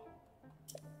 Oh.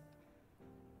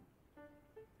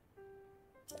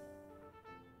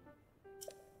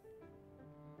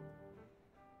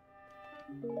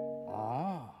 Ah.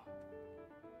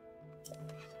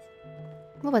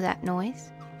 What was that noise?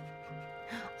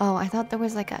 Oh, I thought there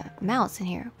was like a mouse in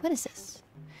here. What is this?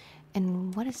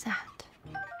 And what is that?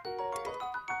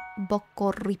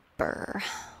 Boko Reaper.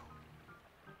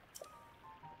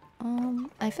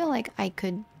 I feel like I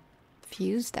could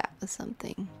fuse that with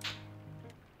something.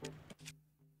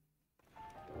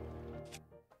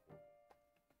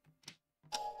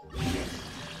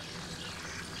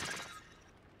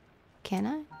 Can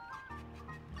I?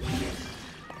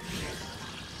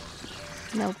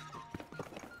 Nope.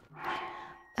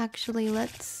 Actually,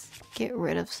 let's get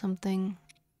rid of something.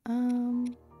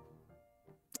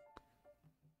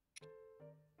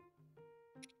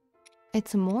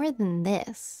 It's more than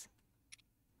this.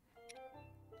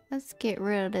 Let's get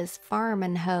rid of this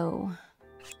farming hoe.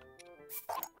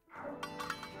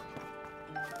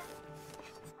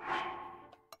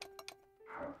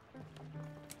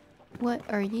 What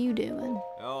are you doing?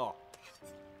 Oh.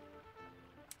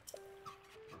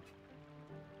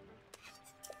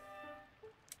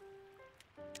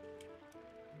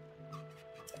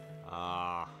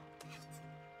 Ah.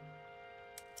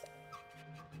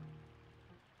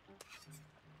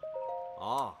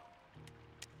 Ah.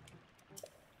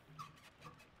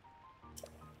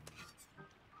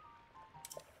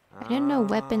 I didn't know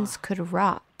weapons could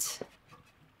rot.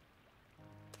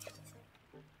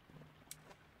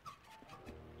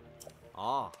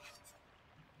 Ah.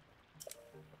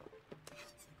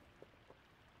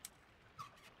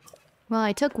 Well,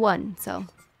 I took one, so.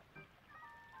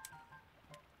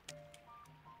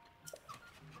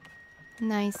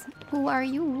 Nice. Who are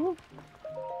you?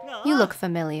 You look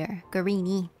familiar.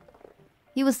 Garini.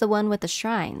 He was the one with the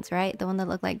shrines, right? The one that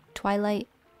looked like Twilight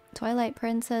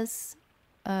Princess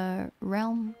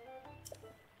realm.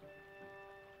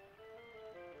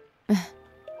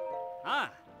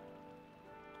 Ah.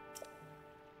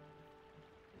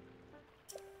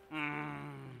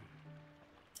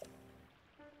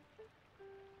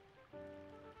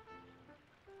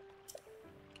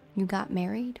 You got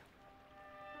married?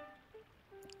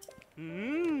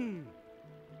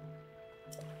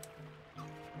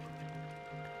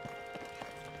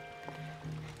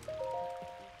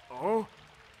 Oh.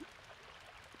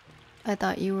 I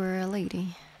thought you were a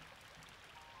lady.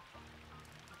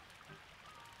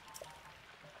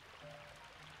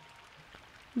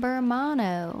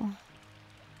 Burmano.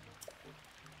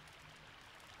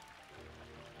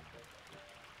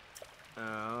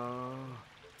 Oh.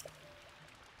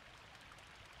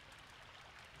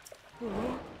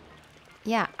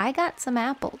 Yeah, I got some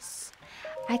apples.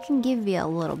 I can give you a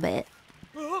little bit.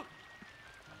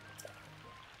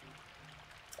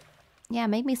 Yeah,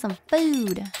 make me some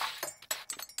food.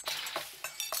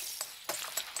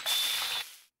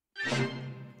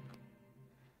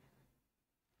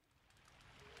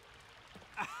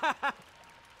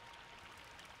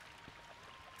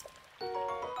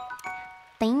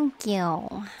 Thank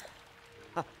you.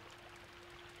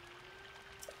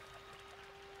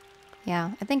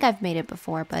 Yeah, I think I've made it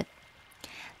before, but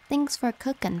thanks for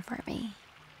cooking for me.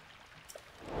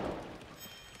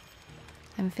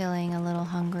 I'm feeling a little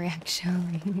hungry,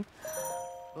 actually.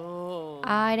 Oh.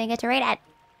 I didn't get to read it.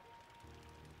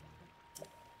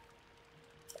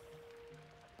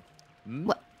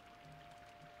 What?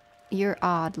 You're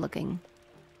odd looking.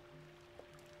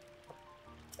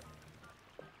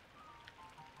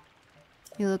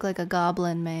 You look like a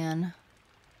goblin man.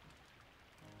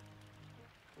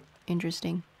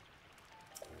 Interesting.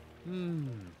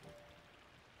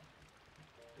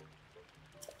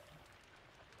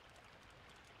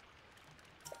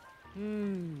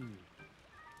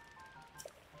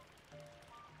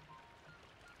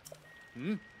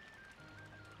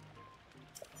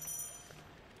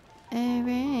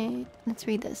 Alright, let's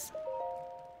read this.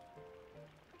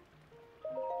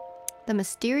 The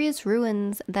mysterious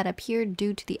ruins that appeared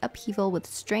due to the upheaval with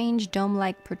strange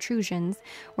dome-like protrusions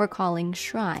we're calling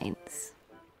shrines.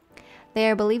 They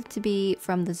are believed to be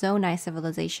from the Zonai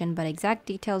civilization, but exact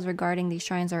details regarding these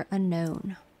shrines are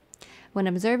unknown. When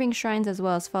observing shrines as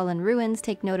well as fallen ruins,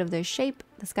 take note of their shape,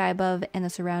 the sky above, and the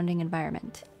surrounding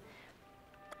environment.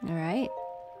 Alright.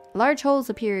 Large holes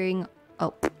appeared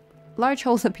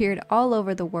all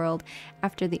over the world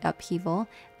after the upheaval.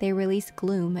 They release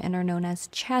gloom and are known as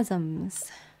chasms.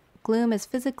 Gloom is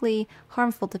physically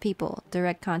harmful to people.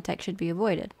 Direct contact should be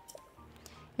avoided.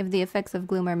 If the effects of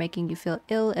gloom are making you feel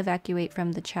ill, evacuate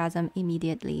from the chasm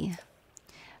immediately.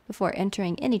 Before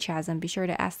entering any chasm, be sure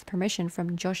to ask permission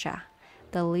from Josha,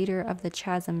 the leader of the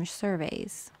chasm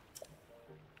surveys.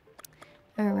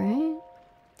 Alright.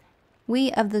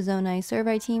 We of the Zonai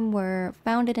survey team were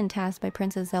founded and tasked by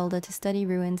Princess Zelda to study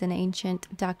ruins and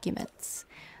ancient documents.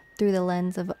 Through the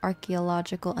lens of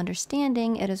archaeological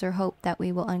understanding, it is our hope that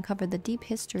we will uncover the deep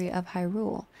history of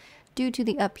Hyrule. Due to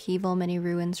the upheaval, many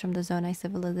ruins from the Zonai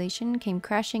civilization came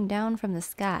crashing down from the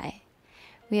sky.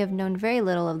 We have known very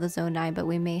little of the Zonai, but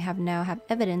we may now have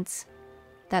evidence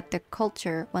that their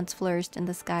culture once flourished in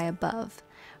the sky above.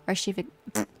 Our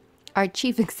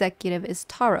chief executive is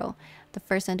Taro, the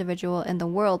first individual in the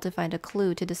world to find a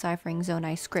clue to deciphering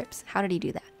Zonai scripts. How did he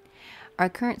do that? Our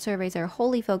current surveys are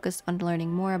wholly focused on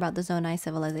learning more about the Zonai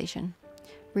civilization.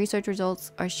 Research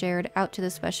results are shared out to the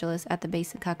specialists at the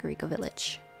base of Kakariko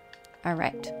village.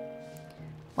 Alright.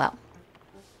 Well.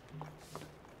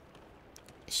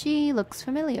 She looks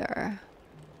familiar.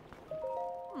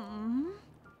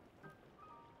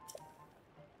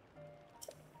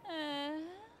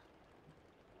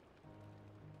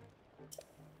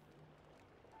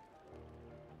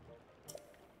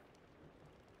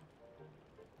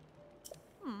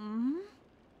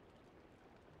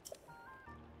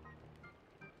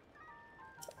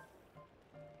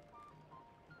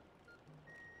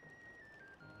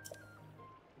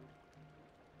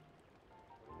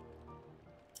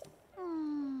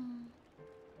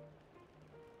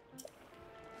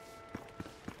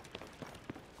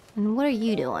 And what are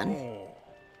you doing?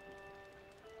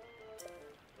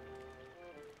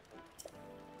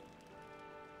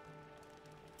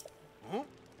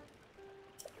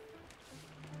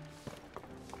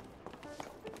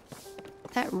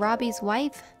 That Robbie's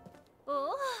wife?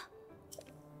 Oh.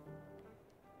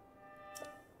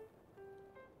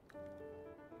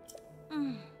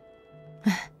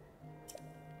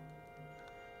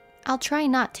 I'll try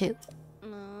not to.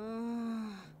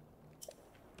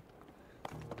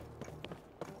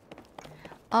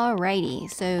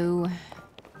 Alrighty, so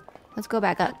let's go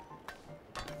back up.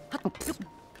 Oops.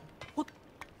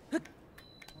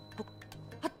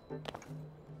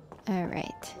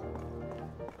 Alright.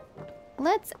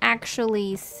 Let's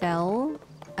actually sell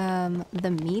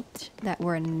the meat that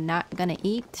we're not gonna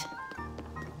eat.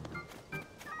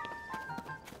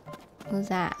 Who's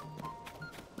that?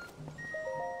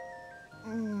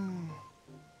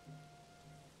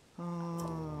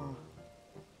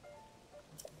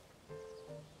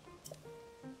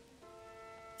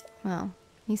 Well,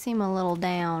 you seem a little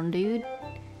down, dude.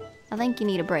 I think you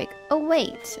need a break. Oh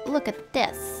wait, look at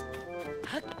this.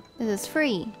 This is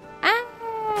free. Ah!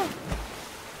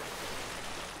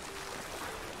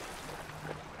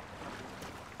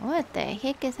 What the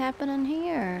heck is happening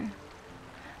here?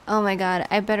 Oh my god,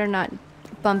 I better not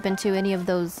bump into any of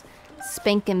those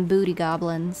spanking booty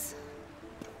goblins.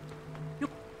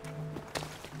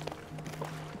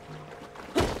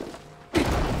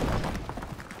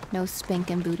 No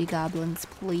spanking booty goblins,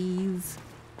 please.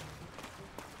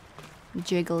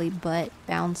 Jiggly butt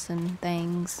bouncing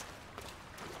things.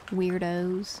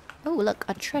 Weirdos. Oh, look,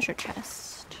 a treasure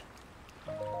chest.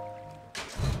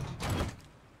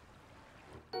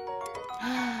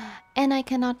 And I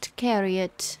cannot carry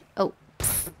it. Oh.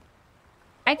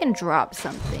 I can drop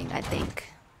something, I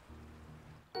think.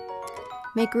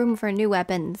 Make room for new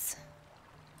weapons.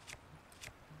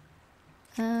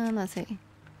 Let's see.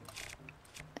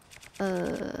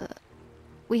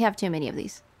 We have too many of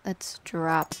these. Let's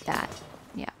drop that.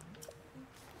 Yeah.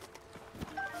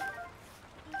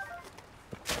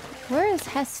 Where is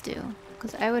Hestu?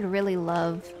 Because I would really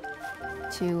love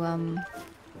to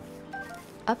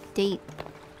update,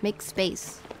 make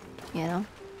space, you know?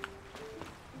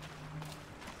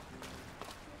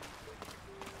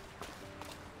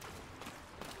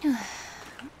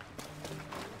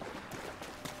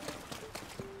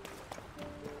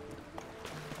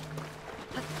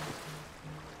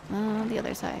 The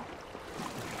other side.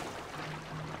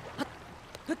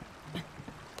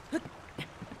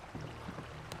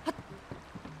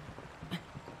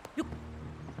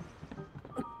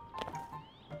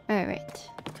 Alright.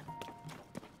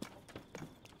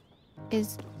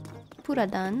 Is Purah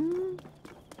done?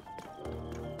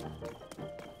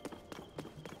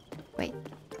 Wait,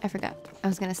 I forgot. I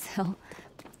was gonna sell...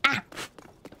 Ah!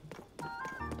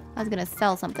 I was gonna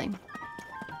sell something.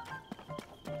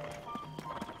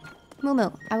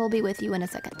 Mumu, I will be with you in a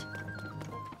second.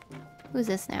 Who's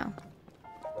this now?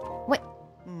 Wait.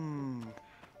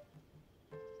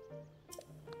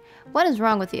 What is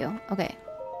wrong with you? Okay.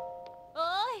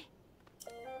 Oi.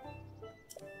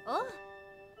 Oh.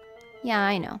 Yeah,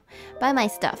 I know. Buy my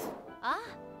stuff. Ah.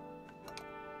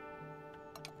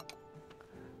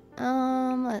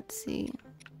 Let's see.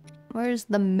 Where's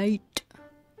the mate?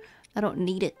 I don't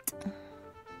need it.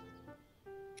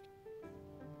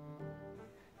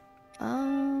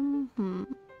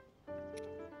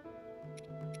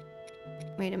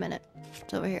 Wait a minute.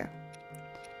 It's over here.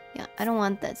 Yeah. I don't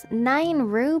want this. 9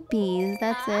 rupees.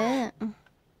 That's it.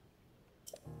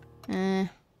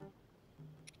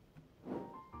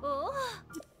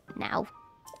 Now.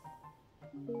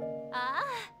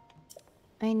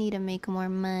 I need to make more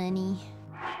money.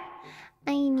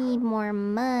 I need more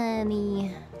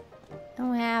money. I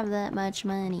don't have that much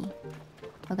money.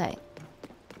 Okay.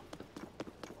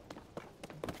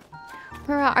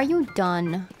 Purah, are you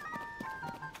done?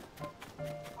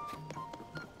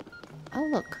 Oh,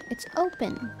 look. It's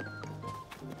open.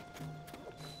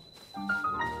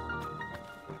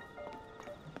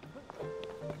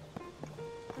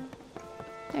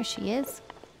 There she is.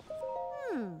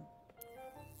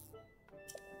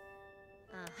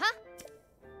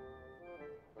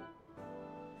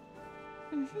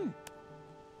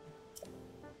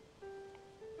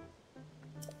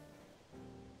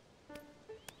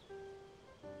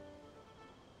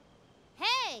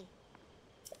 Hey!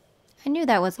 I knew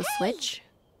that was a switch.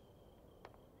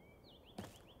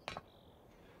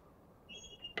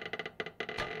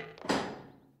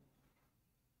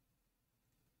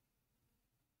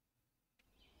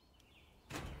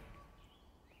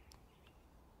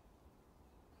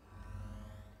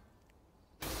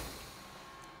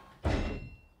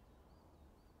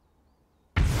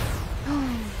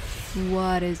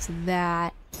 What is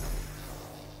that?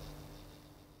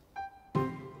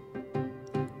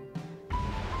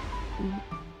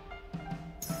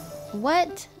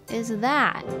 What is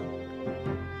that?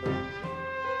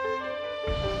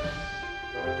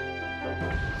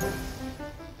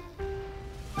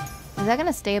 Is that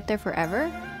gonna stay up there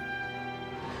forever?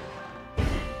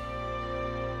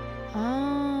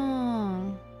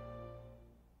 Oh.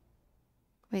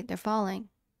 Wait, they're falling.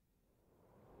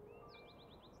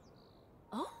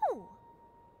 Oh!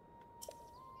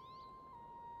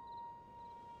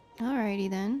 Alrighty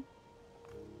then.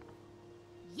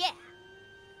 Yeah!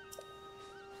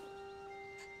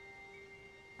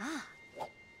 Ah.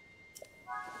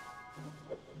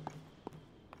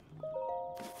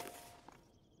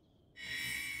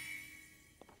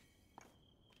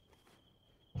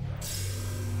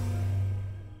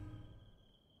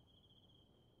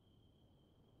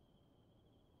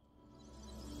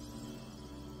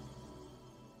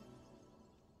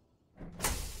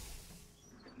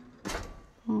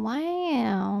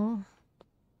 Wow.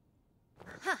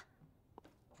 Huh.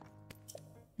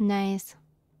 Nice.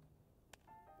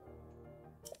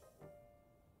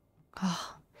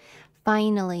 Oh,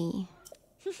 finally.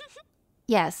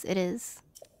 Yes, it is.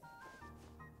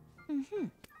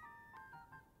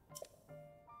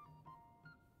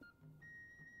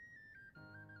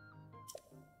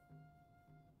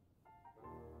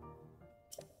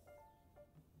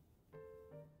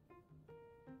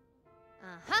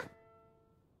 Uh-huh.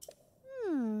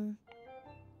 Hmm.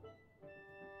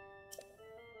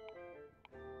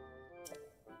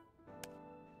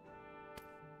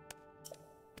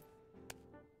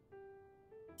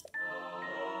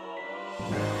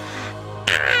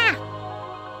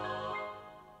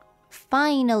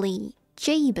 Finally.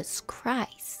 Jabus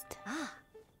Christ. Ah.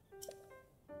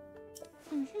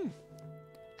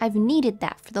 I've needed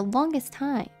that for the longest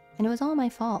time, and it was all my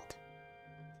fault.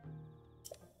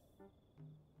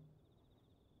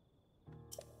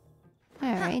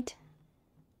 Alright.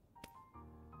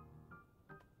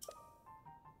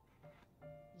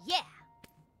 Yeah!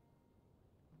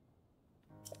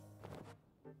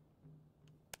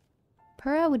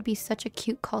 Purah would be such a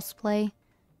cute cosplay.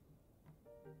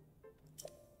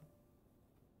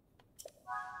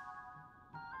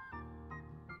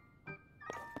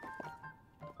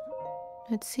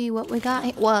 Let's see what we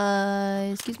got.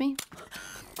 What? Excuse me.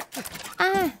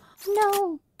 Ah,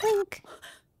 no, Link.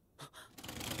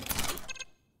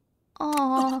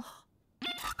 Aww.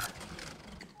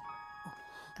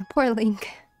 Poor Link.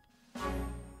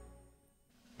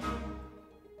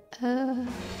 Ah.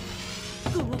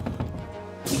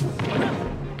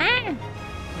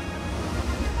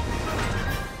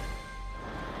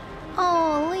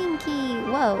 Oh, Linky.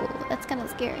 Whoa, that's kind of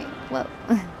scary. Whoa.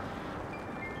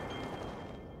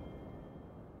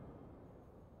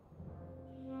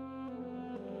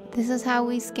 This is how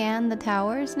we scan the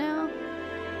towers now?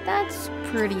 That's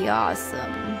pretty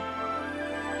awesome.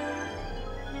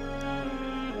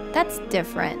 That's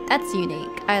different. That's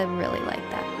unique. I really like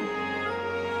that.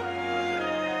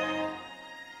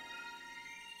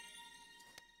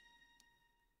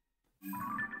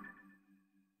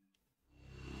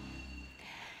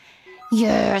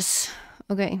 Yes.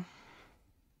 Okay.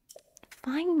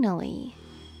 Finally.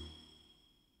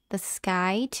 The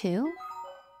sky too?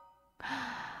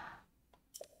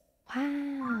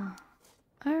 Wow.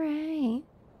 All right.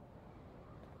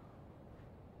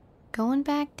 Going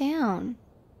back down.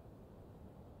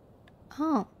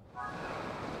 Oh.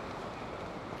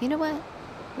 You know what?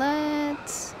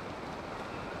 Let's...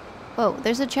 Whoa,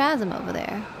 there's a chasm over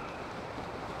there.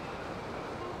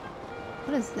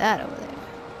 What is that over there?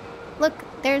 Look,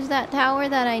 there's that tower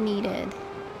that I needed.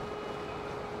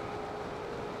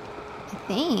 I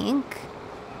think.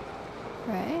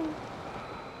 Right?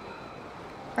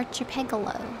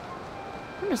 Archipelago.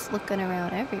 I'm just looking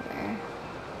around everywhere.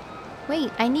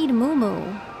 Wait, I need Moo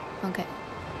Moo. Okay.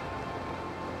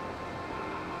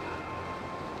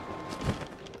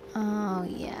 Oh,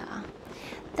 yeah.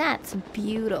 That's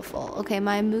beautiful. Okay,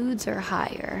 my moods are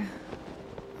higher.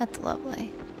 That's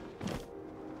lovely.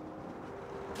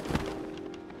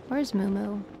 Where's Moo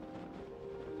Moo?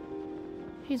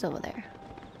 She's over there.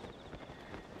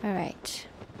 Alright.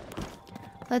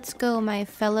 Let's go, my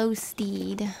fellow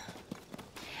steed.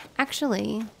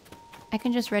 Actually, I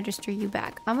can just register you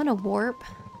back. I'm gonna warp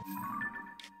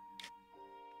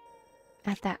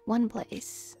at that one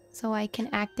place so I can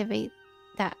activate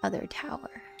that other tower.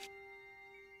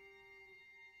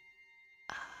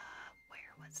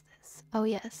 Where was this? Oh,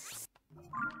 yes.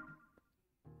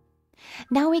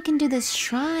 Now we can do this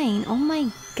shrine. Oh my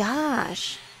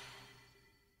gosh.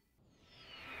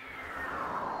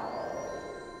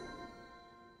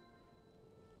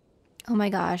 Oh my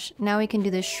gosh. Now we can do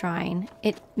this shrine.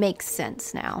 It makes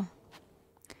sense now.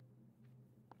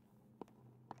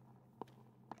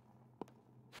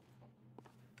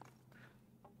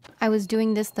 I was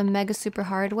doing this the mega super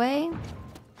hard way,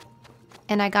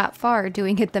 and I got far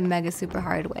doing it the mega super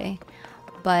hard way,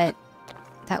 but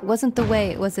that wasn't the way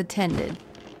it was intended.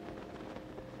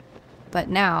 But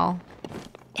now,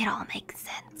 it all makes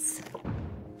sense.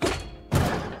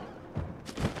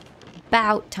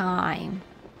 About time.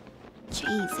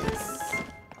 Jesus.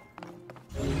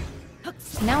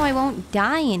 Now I won't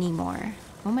die anymore.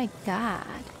 Oh my god.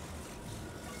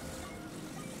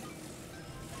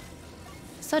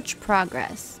 Such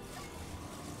progress.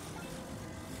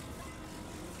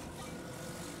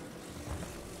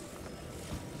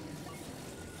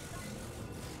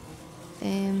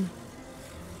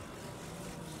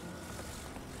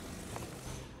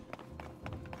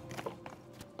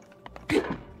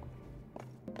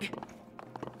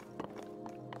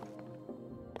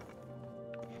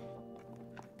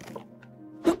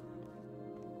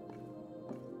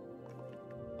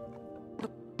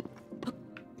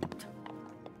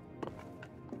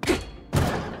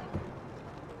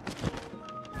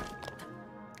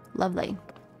 Lovely.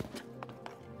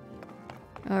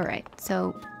 Alright,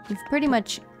 so we've pretty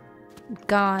much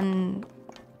gone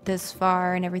this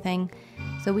far and everything.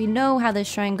 So we know how this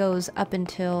shrine goes up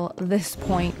until this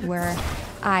point where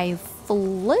I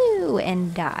flew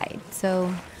and died.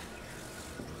 So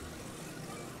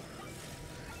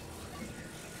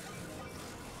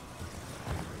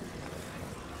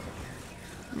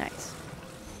nice.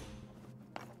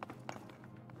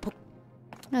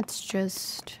 Let's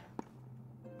just...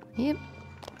 Yep.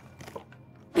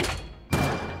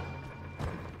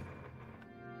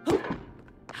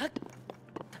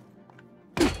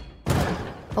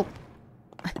 Oh.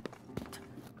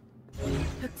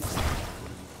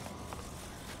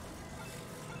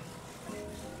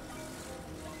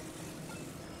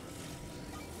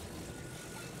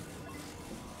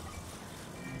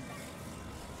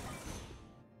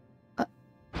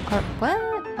 What?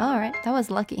 Alright, that was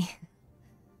lucky.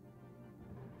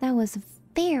 That was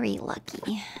very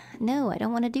lucky. No, I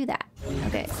don't want to do that.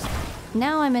 Okay.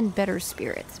 Now I'm in better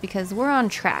spirits because we're on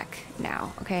track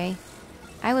now, okay?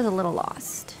 I was a little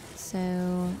lost. So,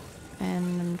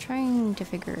 and I'm trying to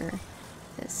figure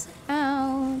this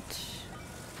out.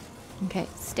 Okay,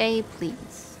 stay,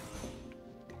 please.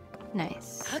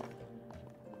 Nice.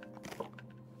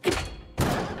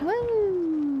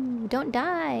 Woo! Don't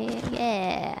die.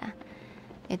 Yeah.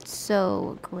 It's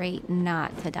so great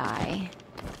not to die.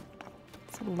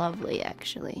 It's lovely,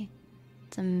 actually.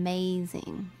 It's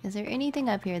amazing. Is there anything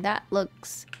up here? That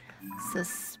looks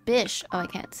suspicious. Oh, I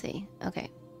can't see. Okay.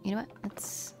 You know what?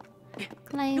 Let's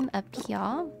climb up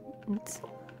here. Let's...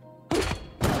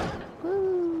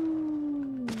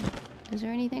 Woo! Is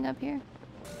there anything up here?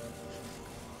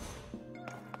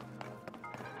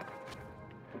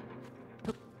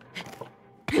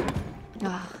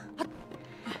 Ah. I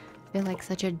feel like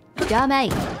such a dummy.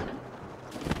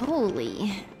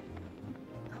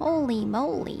 Holy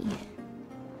moly.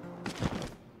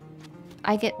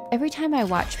 I get, every time I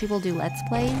watch people do Let's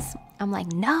Plays, I'm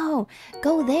like, no,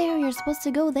 go there, you're supposed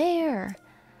to go there.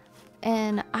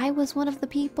 And I was one of the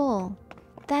people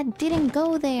that didn't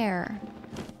go there.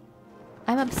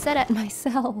 I'm upset at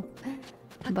myself.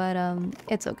 But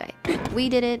it's okay. We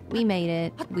did it. We made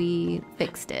it. We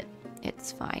fixed it.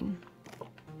 It's fine.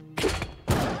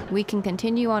 We can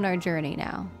continue on our journey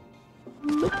now.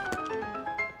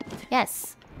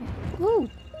 Yes. Woo.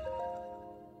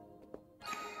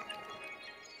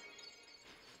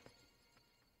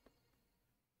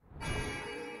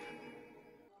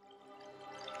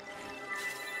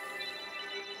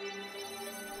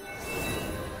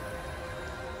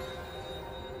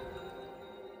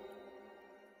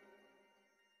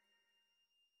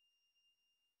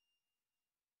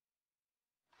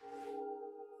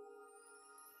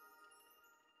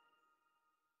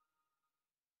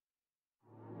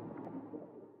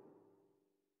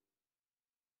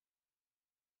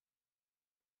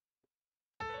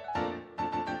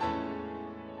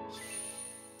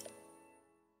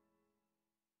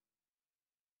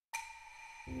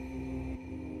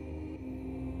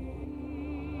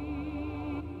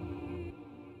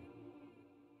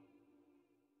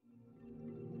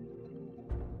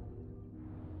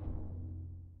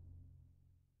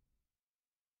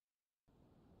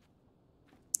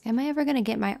 Am I ever gonna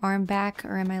get my arm back,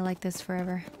 or am I like this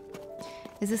forever?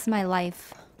 Is this my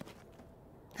life?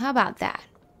 How about that?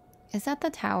 Is that the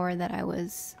tower that I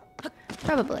was...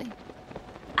 Probably.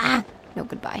 Ah! No,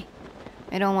 goodbye.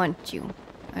 I don't want you.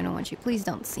 I don't want you. Please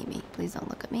don't see me. Please don't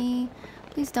look at me.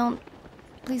 Please don't...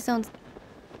 Please don't...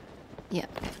 Yeah,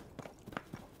 okay.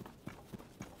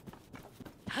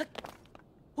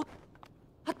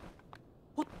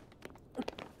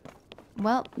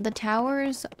 Well, the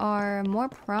towers are more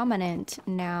prominent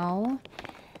now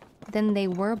than they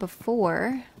were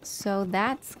before, so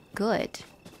that's good.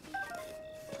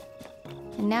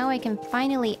 And now I can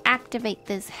finally activate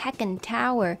this heckin'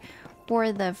 tower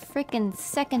for the frickin'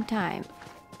 second time.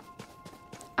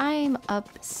 I'm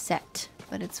upset,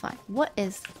 but it's fine. What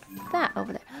is that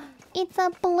over there? It's a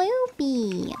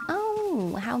bloopy.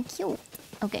 Oh, how cute.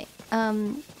 Okay,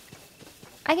 I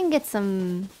can get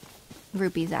some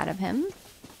rupees out of him.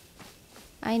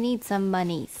 I need some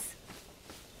monies.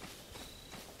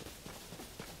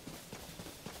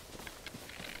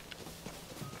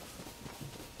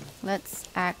 Let's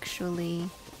actually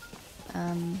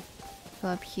go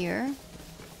up here,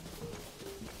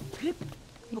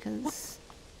 because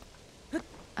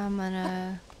I'm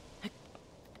gonna...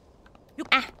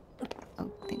 Ah!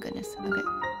 Oh, thank goodness. Okay.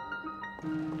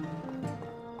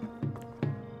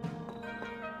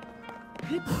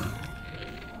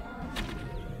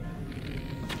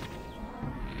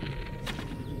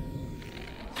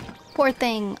 Poor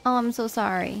thing. Oh, I'm so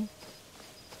sorry.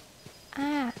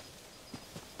 Ah.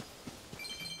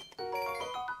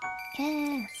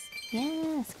 Yes.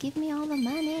 Yes. Give me all the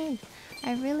money.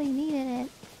 I really needed it.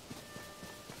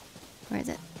 Where is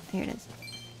it? Here it is.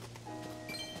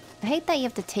 I hate that you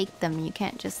have to take them. You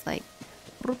can't just like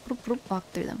walk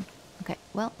through them. Okay.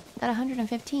 Well, got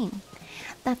 115.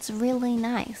 That's really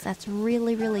nice. That's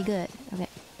really, really good. Okay.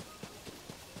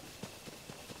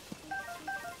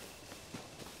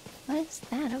 What is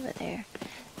that over there?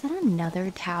 Is that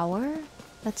another tower?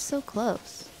 That's so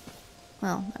close.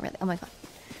 Well, not really. Oh my god.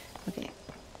 Okay.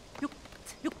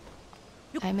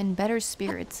 I'm in better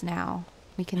spirits now.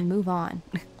 We can move on.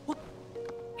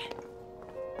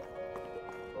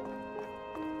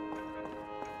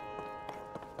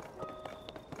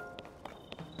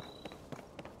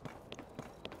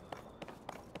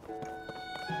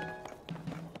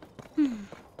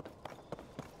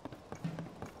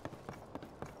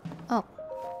 Oh.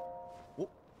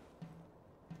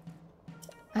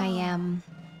 I am...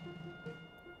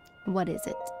 What is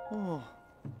it?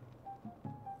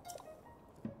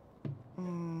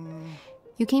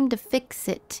 You came to fix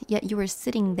it, yet you were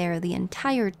sitting there the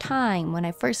entire time when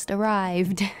I first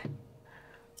arrived.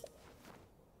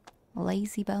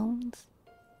 Lazy bones.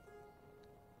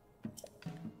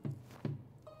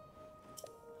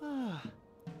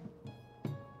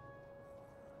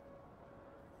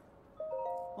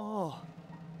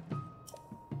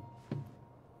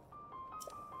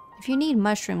 If you need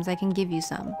mushrooms, I can give you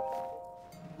some.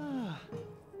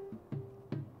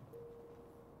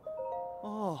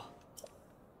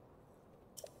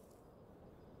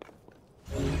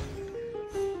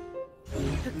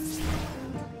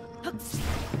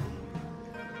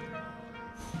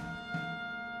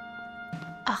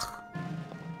 Ugh.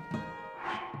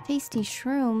 Tasty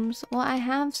shrooms? Well, I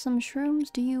have some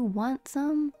shrooms. Do you want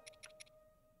some?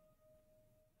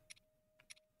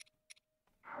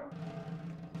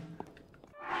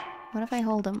 What if I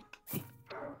hold them?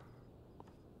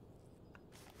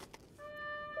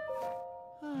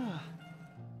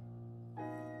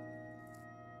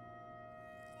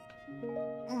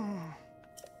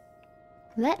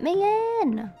 Let me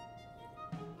in.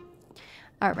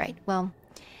 All right, well,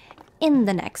 in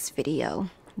the next video,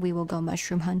 we will go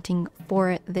mushroom hunting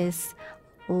for this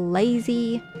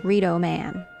lazy Rito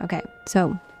man. Okay,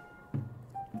 so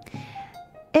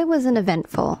it was an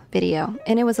eventful video,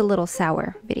 and it was a little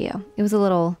sour video. It was a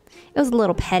little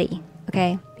petty,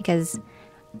 okay? Because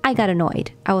I got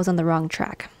annoyed. I was on the wrong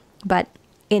track. But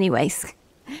anyways,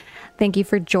 thank you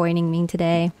for joining me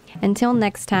today. Until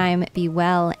next time, be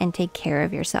well and take care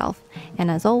of yourself.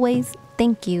 And as always,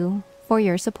 thank you for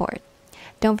your support.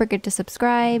 Don't forget to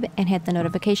subscribe and hit the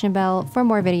notification bell for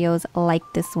more videos like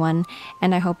this one.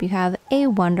 And I hope you have a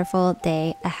wonderful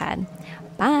day ahead.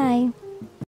 Bye!